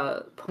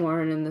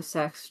porn and the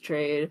sex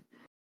trade.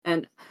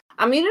 And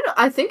I mean,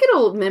 I think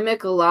it'll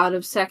mimic a lot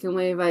of second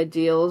wave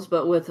ideals,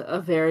 but with a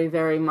very,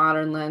 very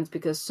modern lens,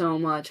 because so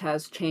much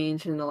has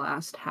changed in the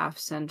last half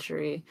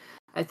century.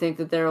 I think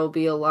that there will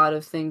be a lot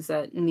of things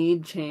that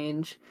need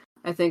change.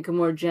 I think a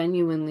more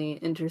genuinely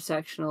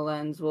intersectional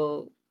lens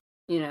will,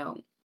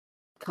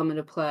 come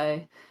into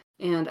play.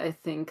 And I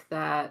think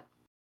that,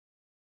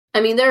 I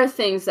mean, there are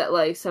things that,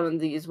 like, some of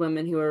these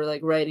women who were,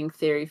 like, writing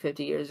theory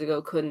 50 years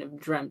ago couldn't have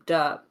dreamt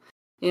up.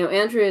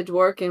 Andrea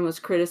Dworkin was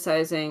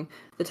criticizing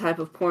the type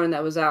of porn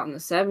that was out in the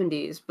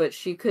 70s, but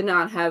she could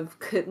not have,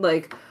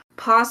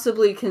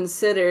 possibly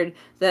considered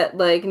that,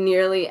 like,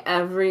 nearly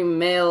every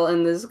male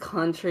in this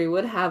country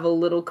would have a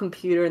little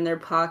computer in their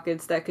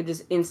pockets that could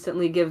just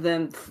instantly give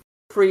them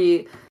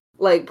free,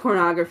 like,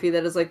 pornography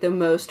that is, like, the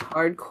most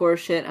hardcore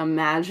shit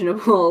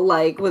imaginable,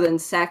 like, within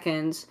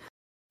seconds.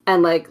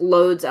 And, like,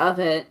 loads of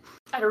it.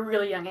 At a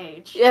really young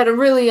age. At a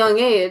really young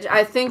age.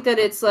 I think that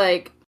it's,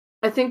 like,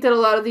 I think that a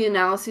lot of the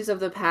analyses of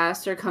the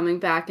past are coming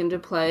back into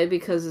play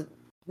because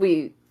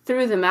we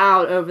threw them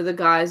out over the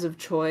guise of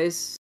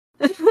choice,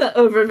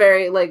 over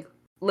very, like,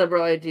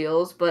 liberal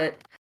ideals, but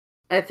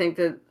I think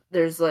that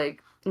there's,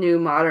 like, new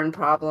modern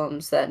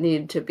problems that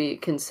need to be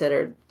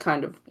considered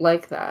kind of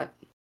like that,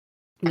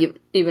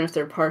 even if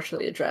they're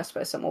partially addressed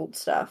by some old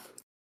stuff.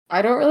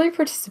 I don't really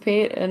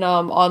participate in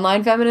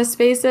online feminist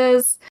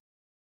spaces.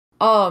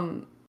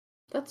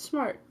 That's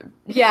smart.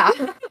 Yeah.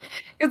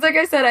 Because like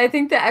I said, I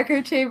think the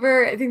echo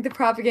chamber, I think the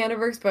propaganda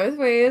works both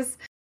ways.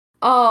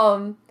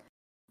 But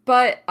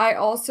I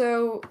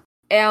also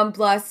am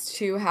blessed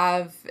to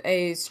have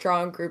a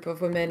strong group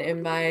of women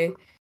in my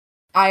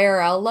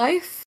IRL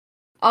life,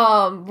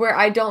 where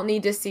I don't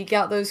need to seek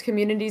out those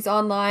communities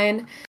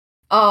online.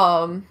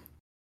 And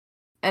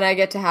I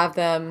get to have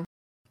them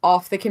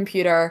off the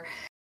computer.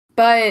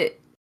 But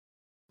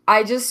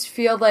I just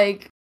feel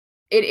like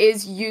it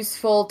is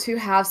useful to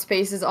have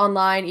spaces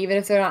online, even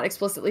if they're not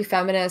explicitly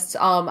feminist.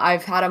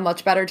 I've had a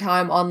much better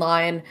time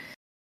online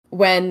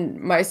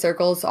when my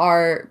circles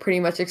are pretty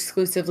much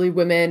exclusively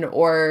women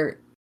or,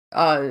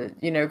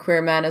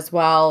 queer men as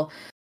well.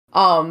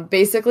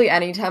 Basically,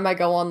 anytime I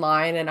go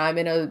online and I'm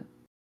in a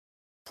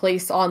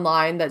place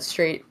online that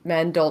straight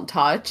men don't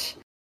touch,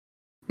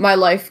 my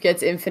life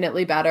gets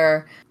infinitely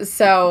better.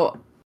 So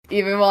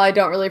even while I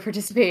don't really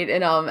participate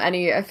in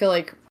any, I feel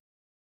like,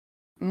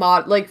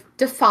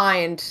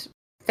 defined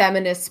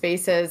feminist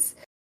spaces,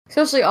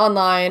 especially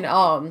online,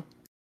 or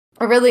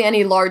really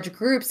any large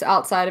groups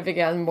outside of,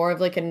 again, more of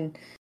like an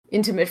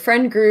intimate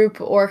friend group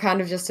or kind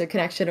of just a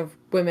connection of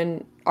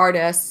women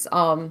artists,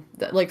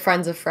 like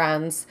friends of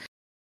friends.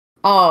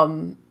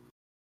 I've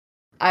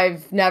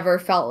never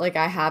felt like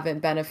I haven't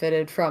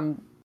benefited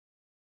from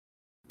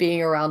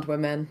being around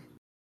women.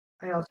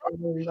 I also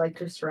really like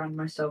to surround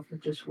myself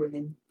with just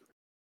women.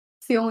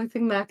 It's the only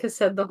thing Mac has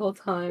said the whole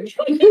time.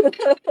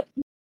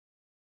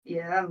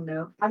 Yeah, I don't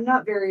know. I'm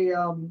not very,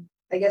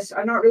 I guess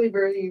I'm not really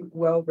very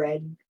well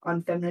read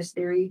on feminist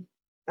theory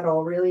at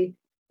all, really.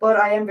 But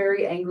I am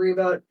very angry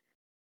about,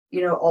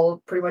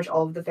 pretty much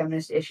all of the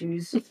feminist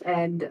issues.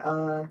 And,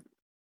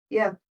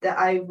 yeah, that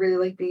I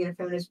really like being in a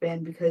feminist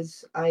band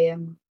because I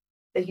am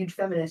a huge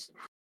feminist.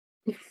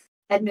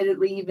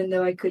 Admittedly, even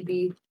though I could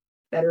be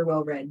better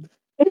well read.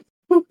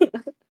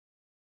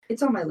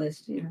 It's on my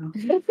list,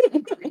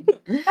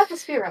 That's the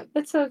spirit.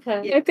 It's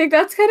okay. Yeah. I think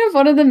that's kind of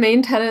one of the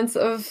main tenets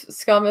of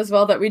S.C.U.M as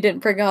well that we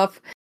didn't bring up,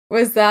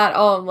 was that,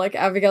 like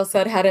Abigail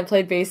said, hadn't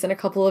played bass in a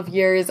couple of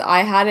years. I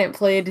hadn't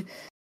played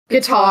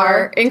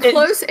guitar in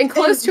close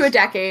to a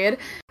decade.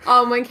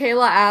 When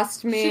Kayla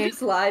asked She me,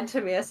 just lied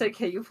to me. I said,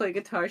 "Can you play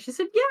guitar?" She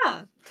said,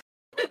 "Yeah."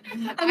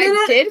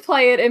 I did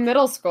play it in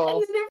middle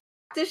school.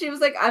 She was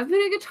like, "I've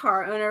been a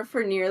guitar owner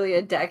for nearly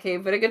a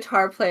decade, but a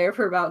guitar player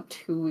for about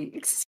 2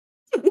 weeks."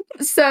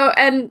 So,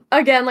 and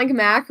again, like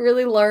Mac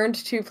really learned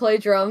to play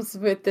drums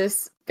with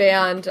this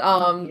band.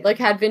 Like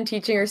had been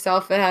teaching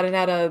herself and hadn't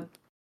had a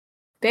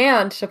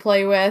band to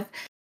play with.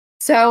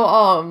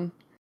 So,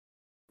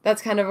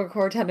 that's kind of a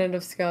core tenet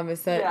of S.C.U.M.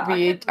 is that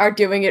we are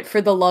doing it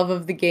for the love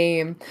of the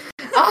game.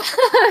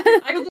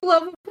 I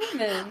love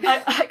women.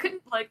 I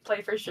couldn't like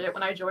play for shit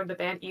when I joined the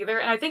band either,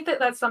 and I think that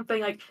that's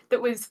something like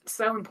that was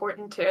so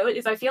important too.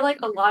 Is I feel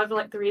like a lot of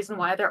like the reason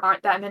why there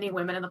aren't that many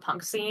women in the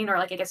punk scene or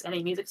like I guess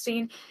any music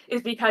scene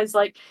is because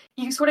like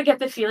you sort of get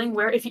the feeling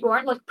where if you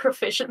aren't like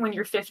proficient when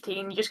you're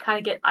 15, you just kind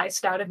of get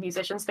iced out of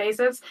musician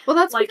spaces. Well,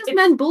 that's like, because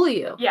men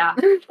bully you. Yeah.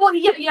 Well,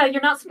 yeah.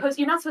 You're not supposed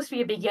to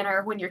be a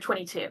beginner when you're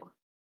 22.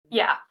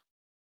 Yeah.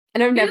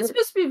 And You're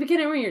supposed to be a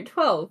beginner when you're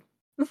 12.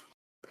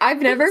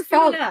 I've never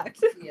felt Yeah.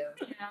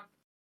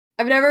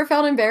 I've never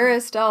felt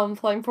embarrassed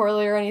playing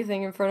poorly or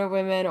anything in front of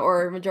women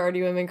or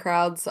majority women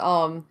crowds.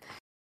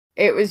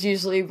 It was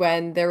usually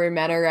when there were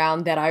men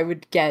around that I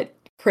would get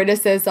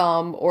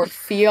criticism or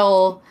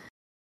feel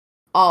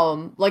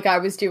like I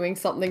was doing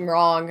something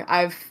wrong.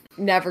 I've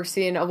never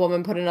seen a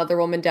woman put another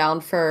woman down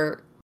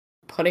for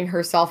putting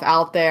herself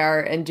out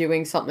there and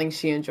doing something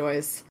she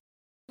enjoys.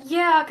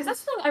 Yeah, because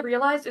that's the thing I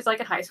realized is like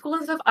in high school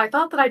and stuff, I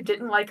thought that I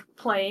didn't like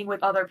playing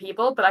with other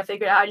people, but I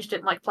figured out I just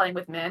didn't like playing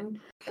with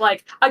men.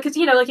 Like, because,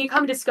 you know, like you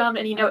come to S.C.U.M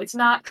and, you know, it's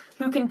not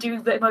who can do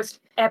the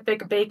most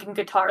epic bacon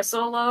guitar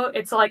solo.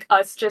 It's like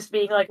us just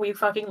being like, we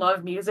fucking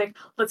love music.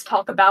 Let's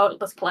talk about it.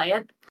 Let's play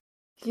it.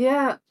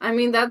 Yeah, I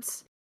mean,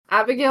 that's...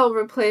 Abigail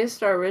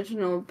replaced our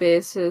original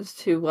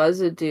bassist, who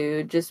was a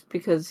dude, just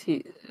because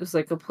he was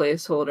like a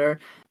placeholder.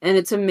 And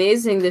it's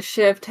amazing the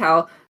shift,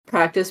 how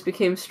practice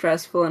became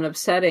stressful and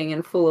upsetting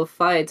and full of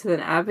fights, and then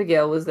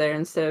Abigail was there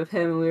instead of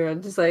him, and we were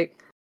just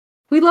like,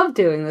 we love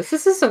doing this.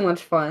 This is so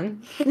much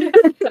fun.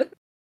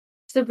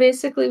 So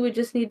basically, we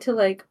just need to,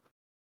 like,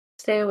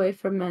 stay away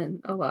from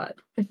men a lot.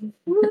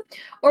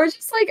 Or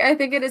just, like, I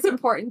think it is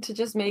important to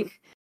just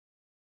make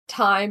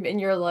time in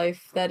your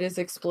life that is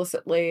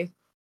explicitly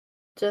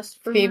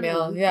just for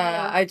female. men.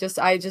 Yeah, I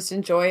just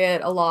enjoy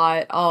it a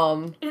lot.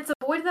 It's a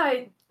void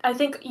that I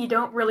think you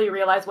don't really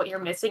realize what you're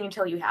missing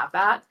until you have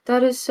that.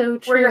 That is so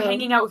true. Where you're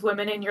hanging out with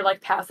women and you're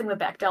like passing the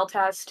Bechdel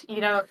test,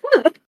 you know?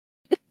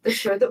 The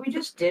show that we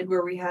just did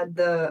where we had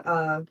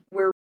the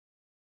where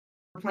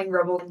we're playing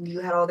Rebel and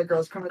you had all the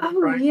girls come to the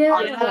front.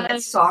 Yeah.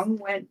 That song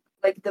went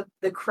like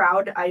the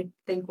crowd I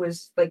think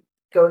was like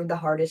going the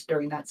hardest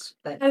during that.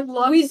 I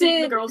love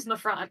seeing the girls in the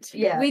front.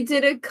 Yeah. We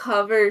did a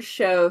cover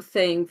show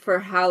thing for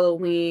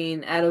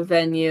Halloween at a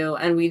venue,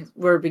 and we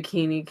were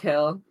Bikini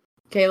Kill.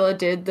 Kayla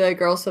did the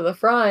Girls to the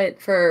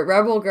Front for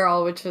Rebel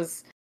Girl, which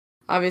was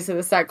obviously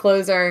the set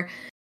closer.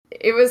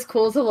 It was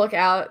cool to look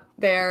out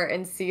there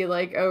and see,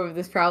 like, oh,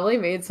 this probably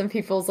made some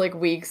people's, like,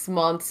 weeks,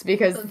 months,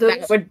 because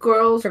those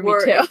girls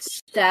were too.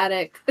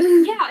 Ecstatic.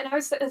 Yeah, and I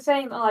was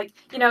saying, like,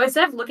 you know,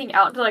 instead of looking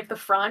out into, like, the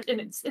front, and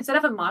instead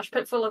of a mosh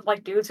pit full of,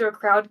 like, dudes who are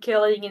crowd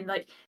killing and,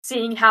 like,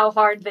 seeing how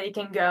hard they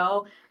can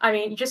go, I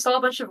mean, you just saw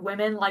a bunch of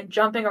women, like,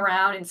 jumping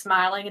around and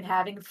smiling and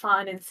having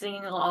fun and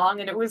singing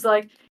along, and it was,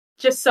 like,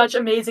 just such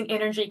amazing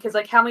energy, because,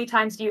 like, how many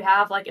times do you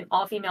have, like, an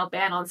all-female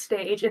band on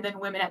stage and then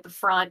women at the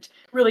front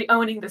really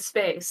owning the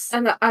space?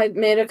 And I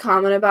made a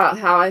comment about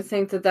how I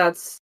think that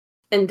that's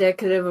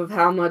indicative of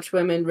how much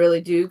women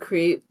really do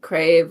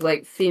crave,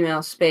 like,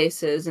 female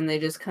spaces, and they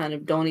just kind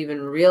of don't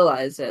even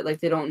realize it. Like,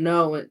 they don't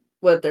know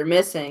what they're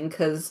missing,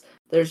 because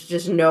there's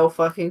just no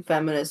fucking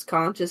feminist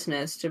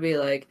consciousness to be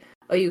like,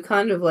 oh, you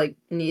kind of, like,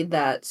 need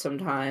that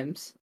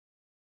sometimes.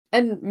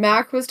 And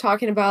Mac was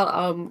talking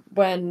about,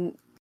 when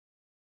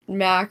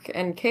Mac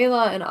and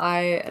Kayla and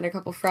I and a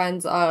couple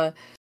friends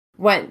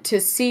went to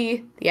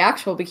see the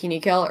actual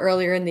Bikini Kill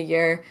earlier in the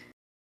year.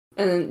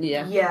 And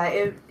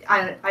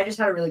I just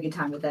had a really good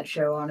time with that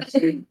show,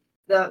 honestly.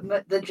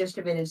 The gist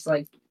of it is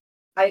like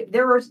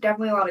there was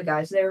definitely a lot of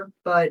guys there,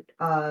 but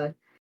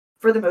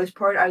for the most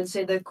part I would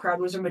say the crowd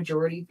was a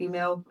majority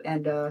female,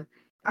 and I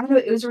don't know,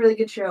 it was a really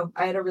good show.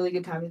 I had a really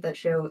good time with that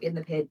show in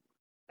the pit,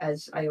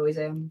 as I always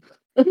am.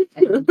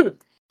 And,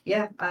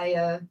 yeah,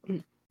 I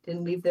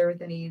didn't leave there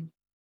with any,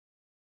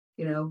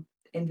 you know,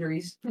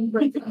 injuries.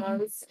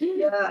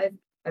 Yeah,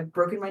 I've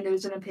broken my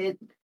nose in a pit.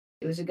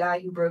 It was a guy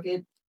who broke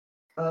it.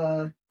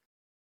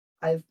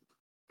 I've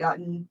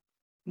gotten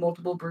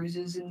multiple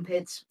bruises in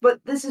pits, but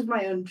this is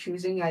my own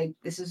choosing.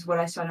 This is what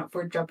I signed up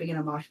for, jumping in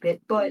a mosh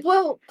pit. But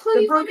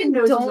plenty the broken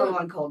nose is don't... all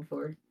uncalled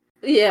for.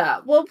 Yeah,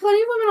 well,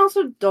 plenty of women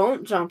also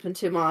don't jump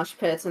into mosh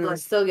pits and then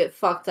still get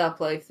fucked up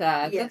like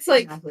that. Yeah, that's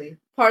like exactly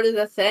part of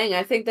the thing.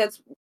 I think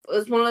that's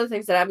was one of the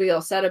things that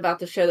Abigail said about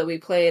the show that we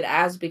played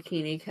as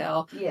Bikini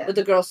Kill. Yeah. With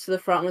the girls to the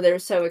front, where they were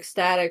so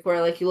ecstatic,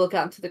 where like you look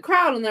out into the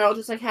crowd and they're all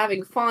just like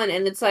having fun,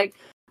 and it's like,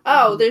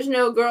 oh, there's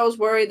no girls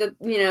worried that,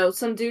 you know,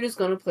 some dude is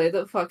gonna play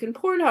the fucking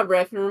Pornhub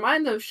ref and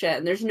remind them of shit,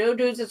 and there's no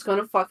dudes that's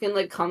gonna fucking,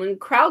 like, come and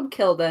crowd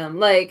kill them.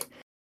 Like,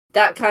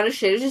 that kind of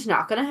shit is just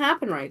not gonna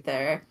happen right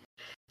there.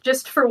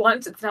 Just for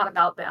once, it's not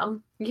about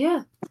them.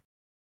 Yeah.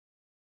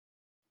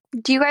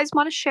 Do you guys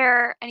want to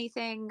share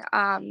anything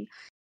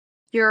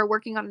you're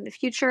working on in the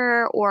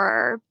future,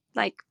 or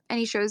like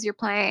any shows you're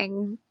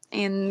playing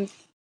in,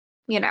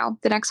 you know,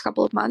 the next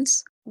couple of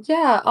months?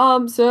 Yeah,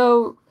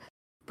 so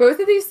both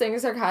of these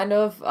things are kind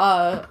of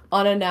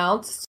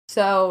unannounced,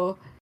 so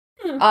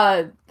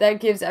that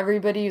gives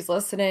everybody who's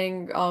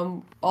listening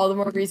all the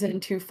more reason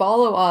to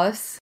follow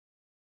us.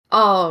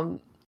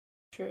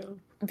 True.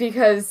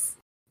 Because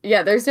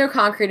yeah, there's no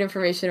concrete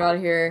information out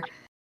here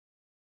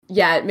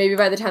yet. Maybe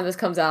by the time this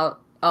comes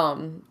out,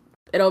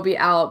 it'll be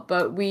out,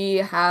 but we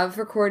have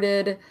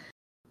recorded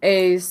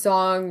a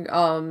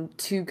song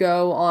to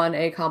go on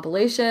a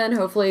compilation.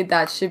 Hopefully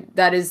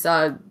that is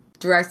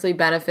directly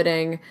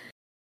benefiting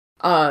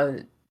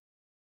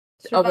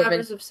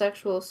Survivors of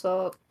sexual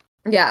assault.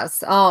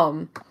 Yes.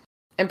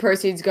 And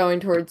proceeds going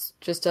towards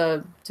just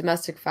a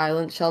domestic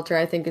violence shelter,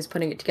 I think, is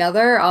putting it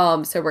together.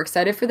 So we're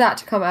excited for that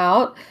to come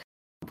out.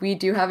 We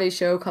do have a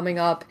show coming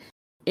up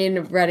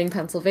in Reading,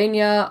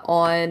 Pennsylvania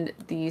on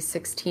the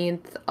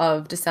 16th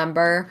of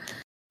December.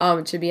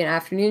 It should be an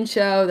afternoon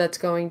show that's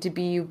going to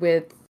be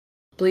with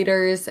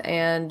Bleeders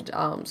and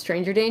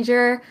Stranger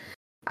Danger.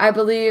 I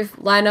believe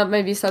lineup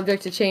might be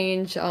subject to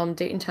change.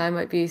 Date and time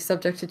might be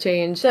subject to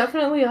change.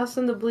 Definitely us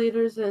and the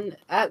Bleeders and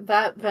at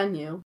that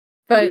venue.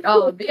 But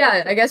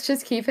yeah, I guess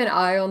just keep an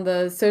eye on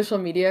the social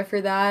media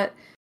for that.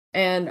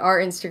 And our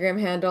Instagram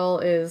handle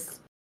is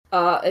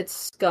it's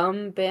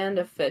Scum Band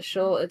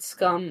Official. It's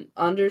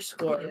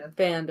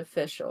Scum_Band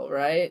Official,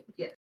 right?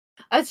 Yeah.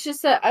 It's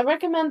just that I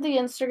recommend the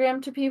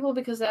Instagram to people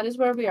because that is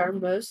where we are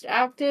most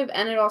active,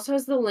 and it also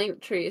has the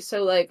link tree.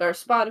 So like our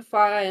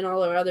Spotify and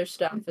all our other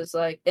stuff is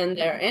like in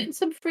there, and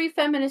some free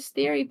feminist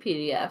theory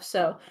PDF.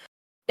 So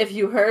if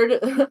you heard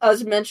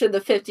us mention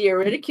the 50-year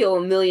ridicule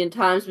a million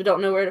times but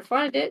don't know where to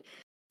find it,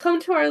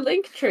 come to our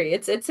link tree.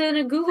 It's in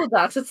a Google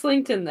Docs. It's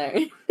linked in there.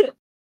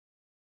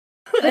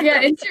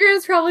 yeah, Instagram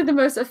is probably the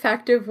most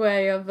effective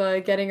way of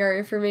getting our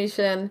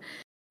information.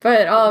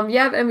 But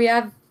yeah, and we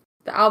have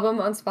the album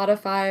on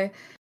Spotify.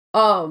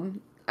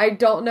 I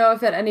don't know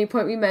if at any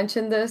point we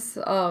mentioned this.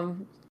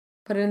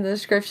 Put it in the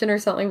description or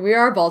something. We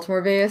are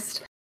Baltimore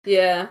based.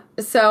 Yeah.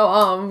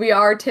 So we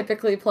are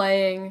typically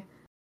playing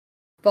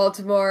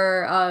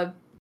Baltimore,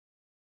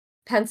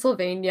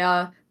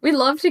 Pennsylvania. We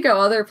love to go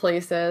other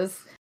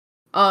places.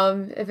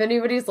 If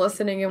anybody's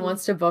listening and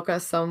wants to book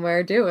us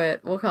somewhere, do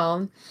it. We'll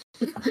come.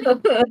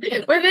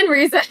 Within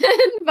reason.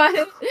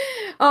 But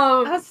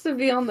has to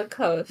be on the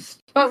coast.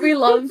 But we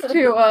love to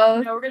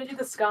No, we're gonna do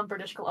the Scum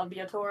British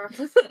Columbia tour.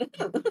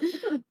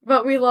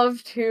 But we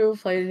love to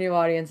play to new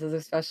audiences,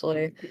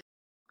 especially.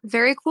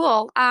 Very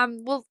cool.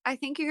 Well, I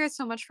thank you guys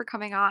so much for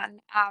coming on.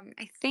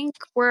 I think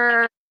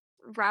we're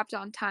wrapped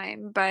on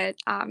time, but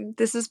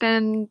this has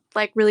been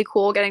like really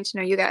cool getting to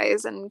know you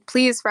guys. And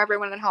please, for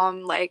everyone at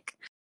home, like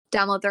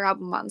download their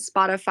album on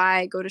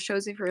Spotify, go to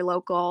shows if you're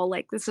local.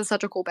 Like, this is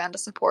such a cool band to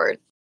support.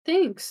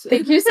 Thanks.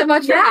 Thank you so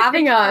much for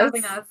having us.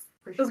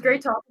 It was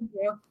great talking to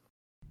you.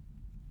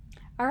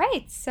 All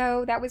right,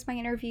 so that was my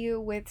interview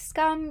with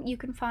Scum. You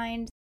can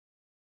find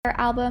their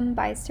album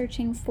by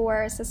searching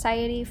for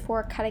Society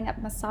for Cutting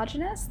Up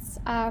Misogynists.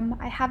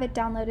 I have it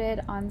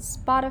downloaded on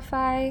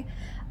Spotify,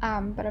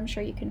 but I'm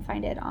sure you can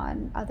find it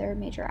on other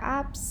major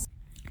apps.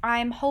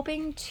 I'm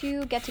hoping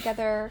to get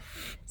together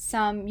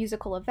some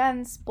musical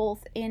events,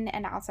 both in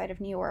and outside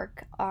of New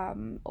York,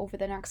 over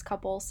the next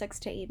 6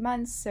 to 8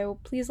 months. So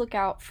please look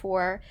out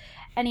for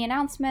any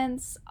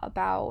announcements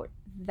about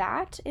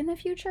that in the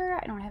future.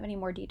 I don't have any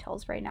more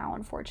details right now,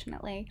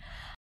 unfortunately.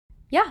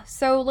 Yeah,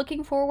 so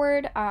looking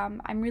forward,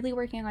 I'm really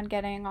working on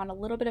getting on a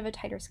little bit of a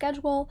tighter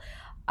schedule.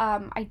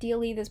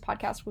 Ideally, this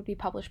podcast would be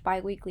published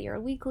bi-weekly or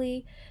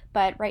weekly,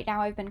 but right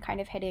now I've been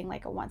kind of hitting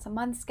like a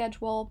once-a-month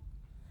schedule.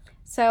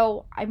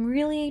 So I'm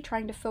really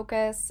trying to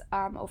focus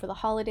over the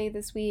holiday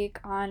this week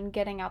on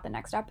getting out the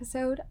next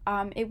episode.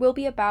 It will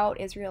be about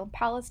Israel and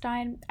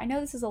Palestine. I know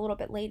this is a little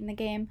bit late in the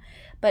game,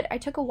 but I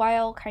took a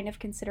while kind of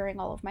considering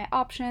all of my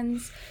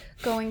options,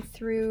 going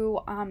through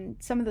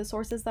some of the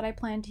sources that I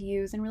plan to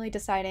use and really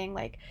deciding,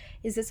 like,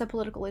 is this a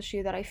political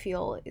issue that I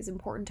feel is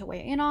important to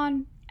weigh in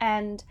on?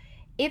 And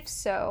if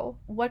so,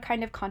 what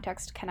kind of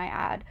context can I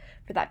add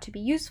for that to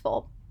be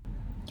useful?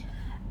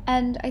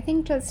 And I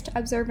think just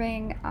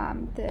observing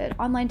the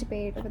online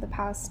debate over the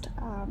past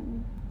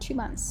 2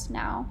 months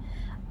now,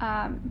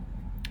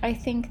 I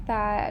think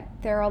that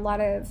there are a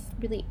lot of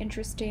really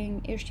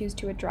interesting issues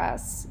to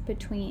address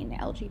between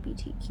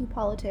LGBTQ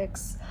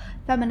politics,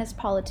 feminist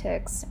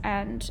politics,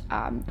 and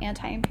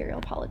anti-imperial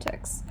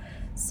politics.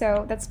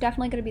 So that's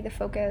definitely going to be the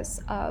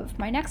focus of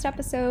my next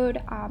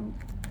episode.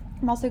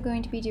 I'm also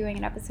going to be doing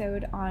an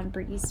episode on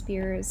Britney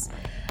Spears'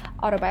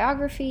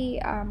 autobiography,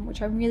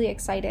 which I'm really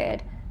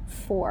excited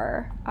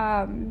for.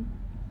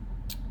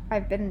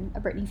 I've been a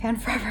Britney fan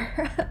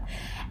forever.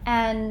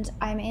 And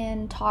I'm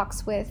in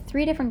talks with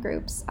 3 different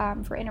groups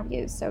for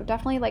interviews. So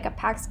definitely like a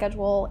packed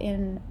schedule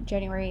in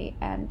January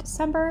and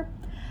December.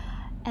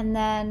 And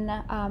then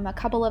a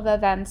couple of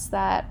events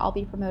that I'll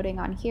be promoting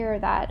on here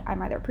that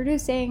I'm either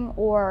producing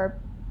or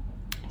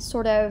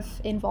sort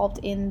of involved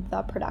in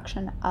the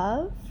production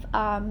of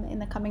in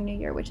the coming new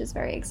year, which is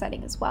very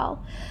exciting as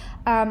well.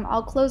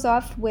 I'll close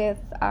off with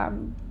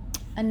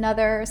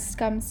another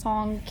S.C.U.M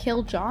song,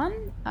 Kill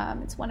John.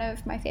 It's one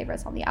of my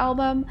favorites on the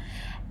album,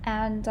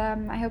 and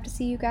I hope to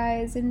see you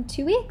guys in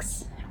 2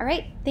 weeks. All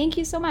right, thank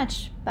you so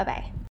much.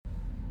 Bye-bye.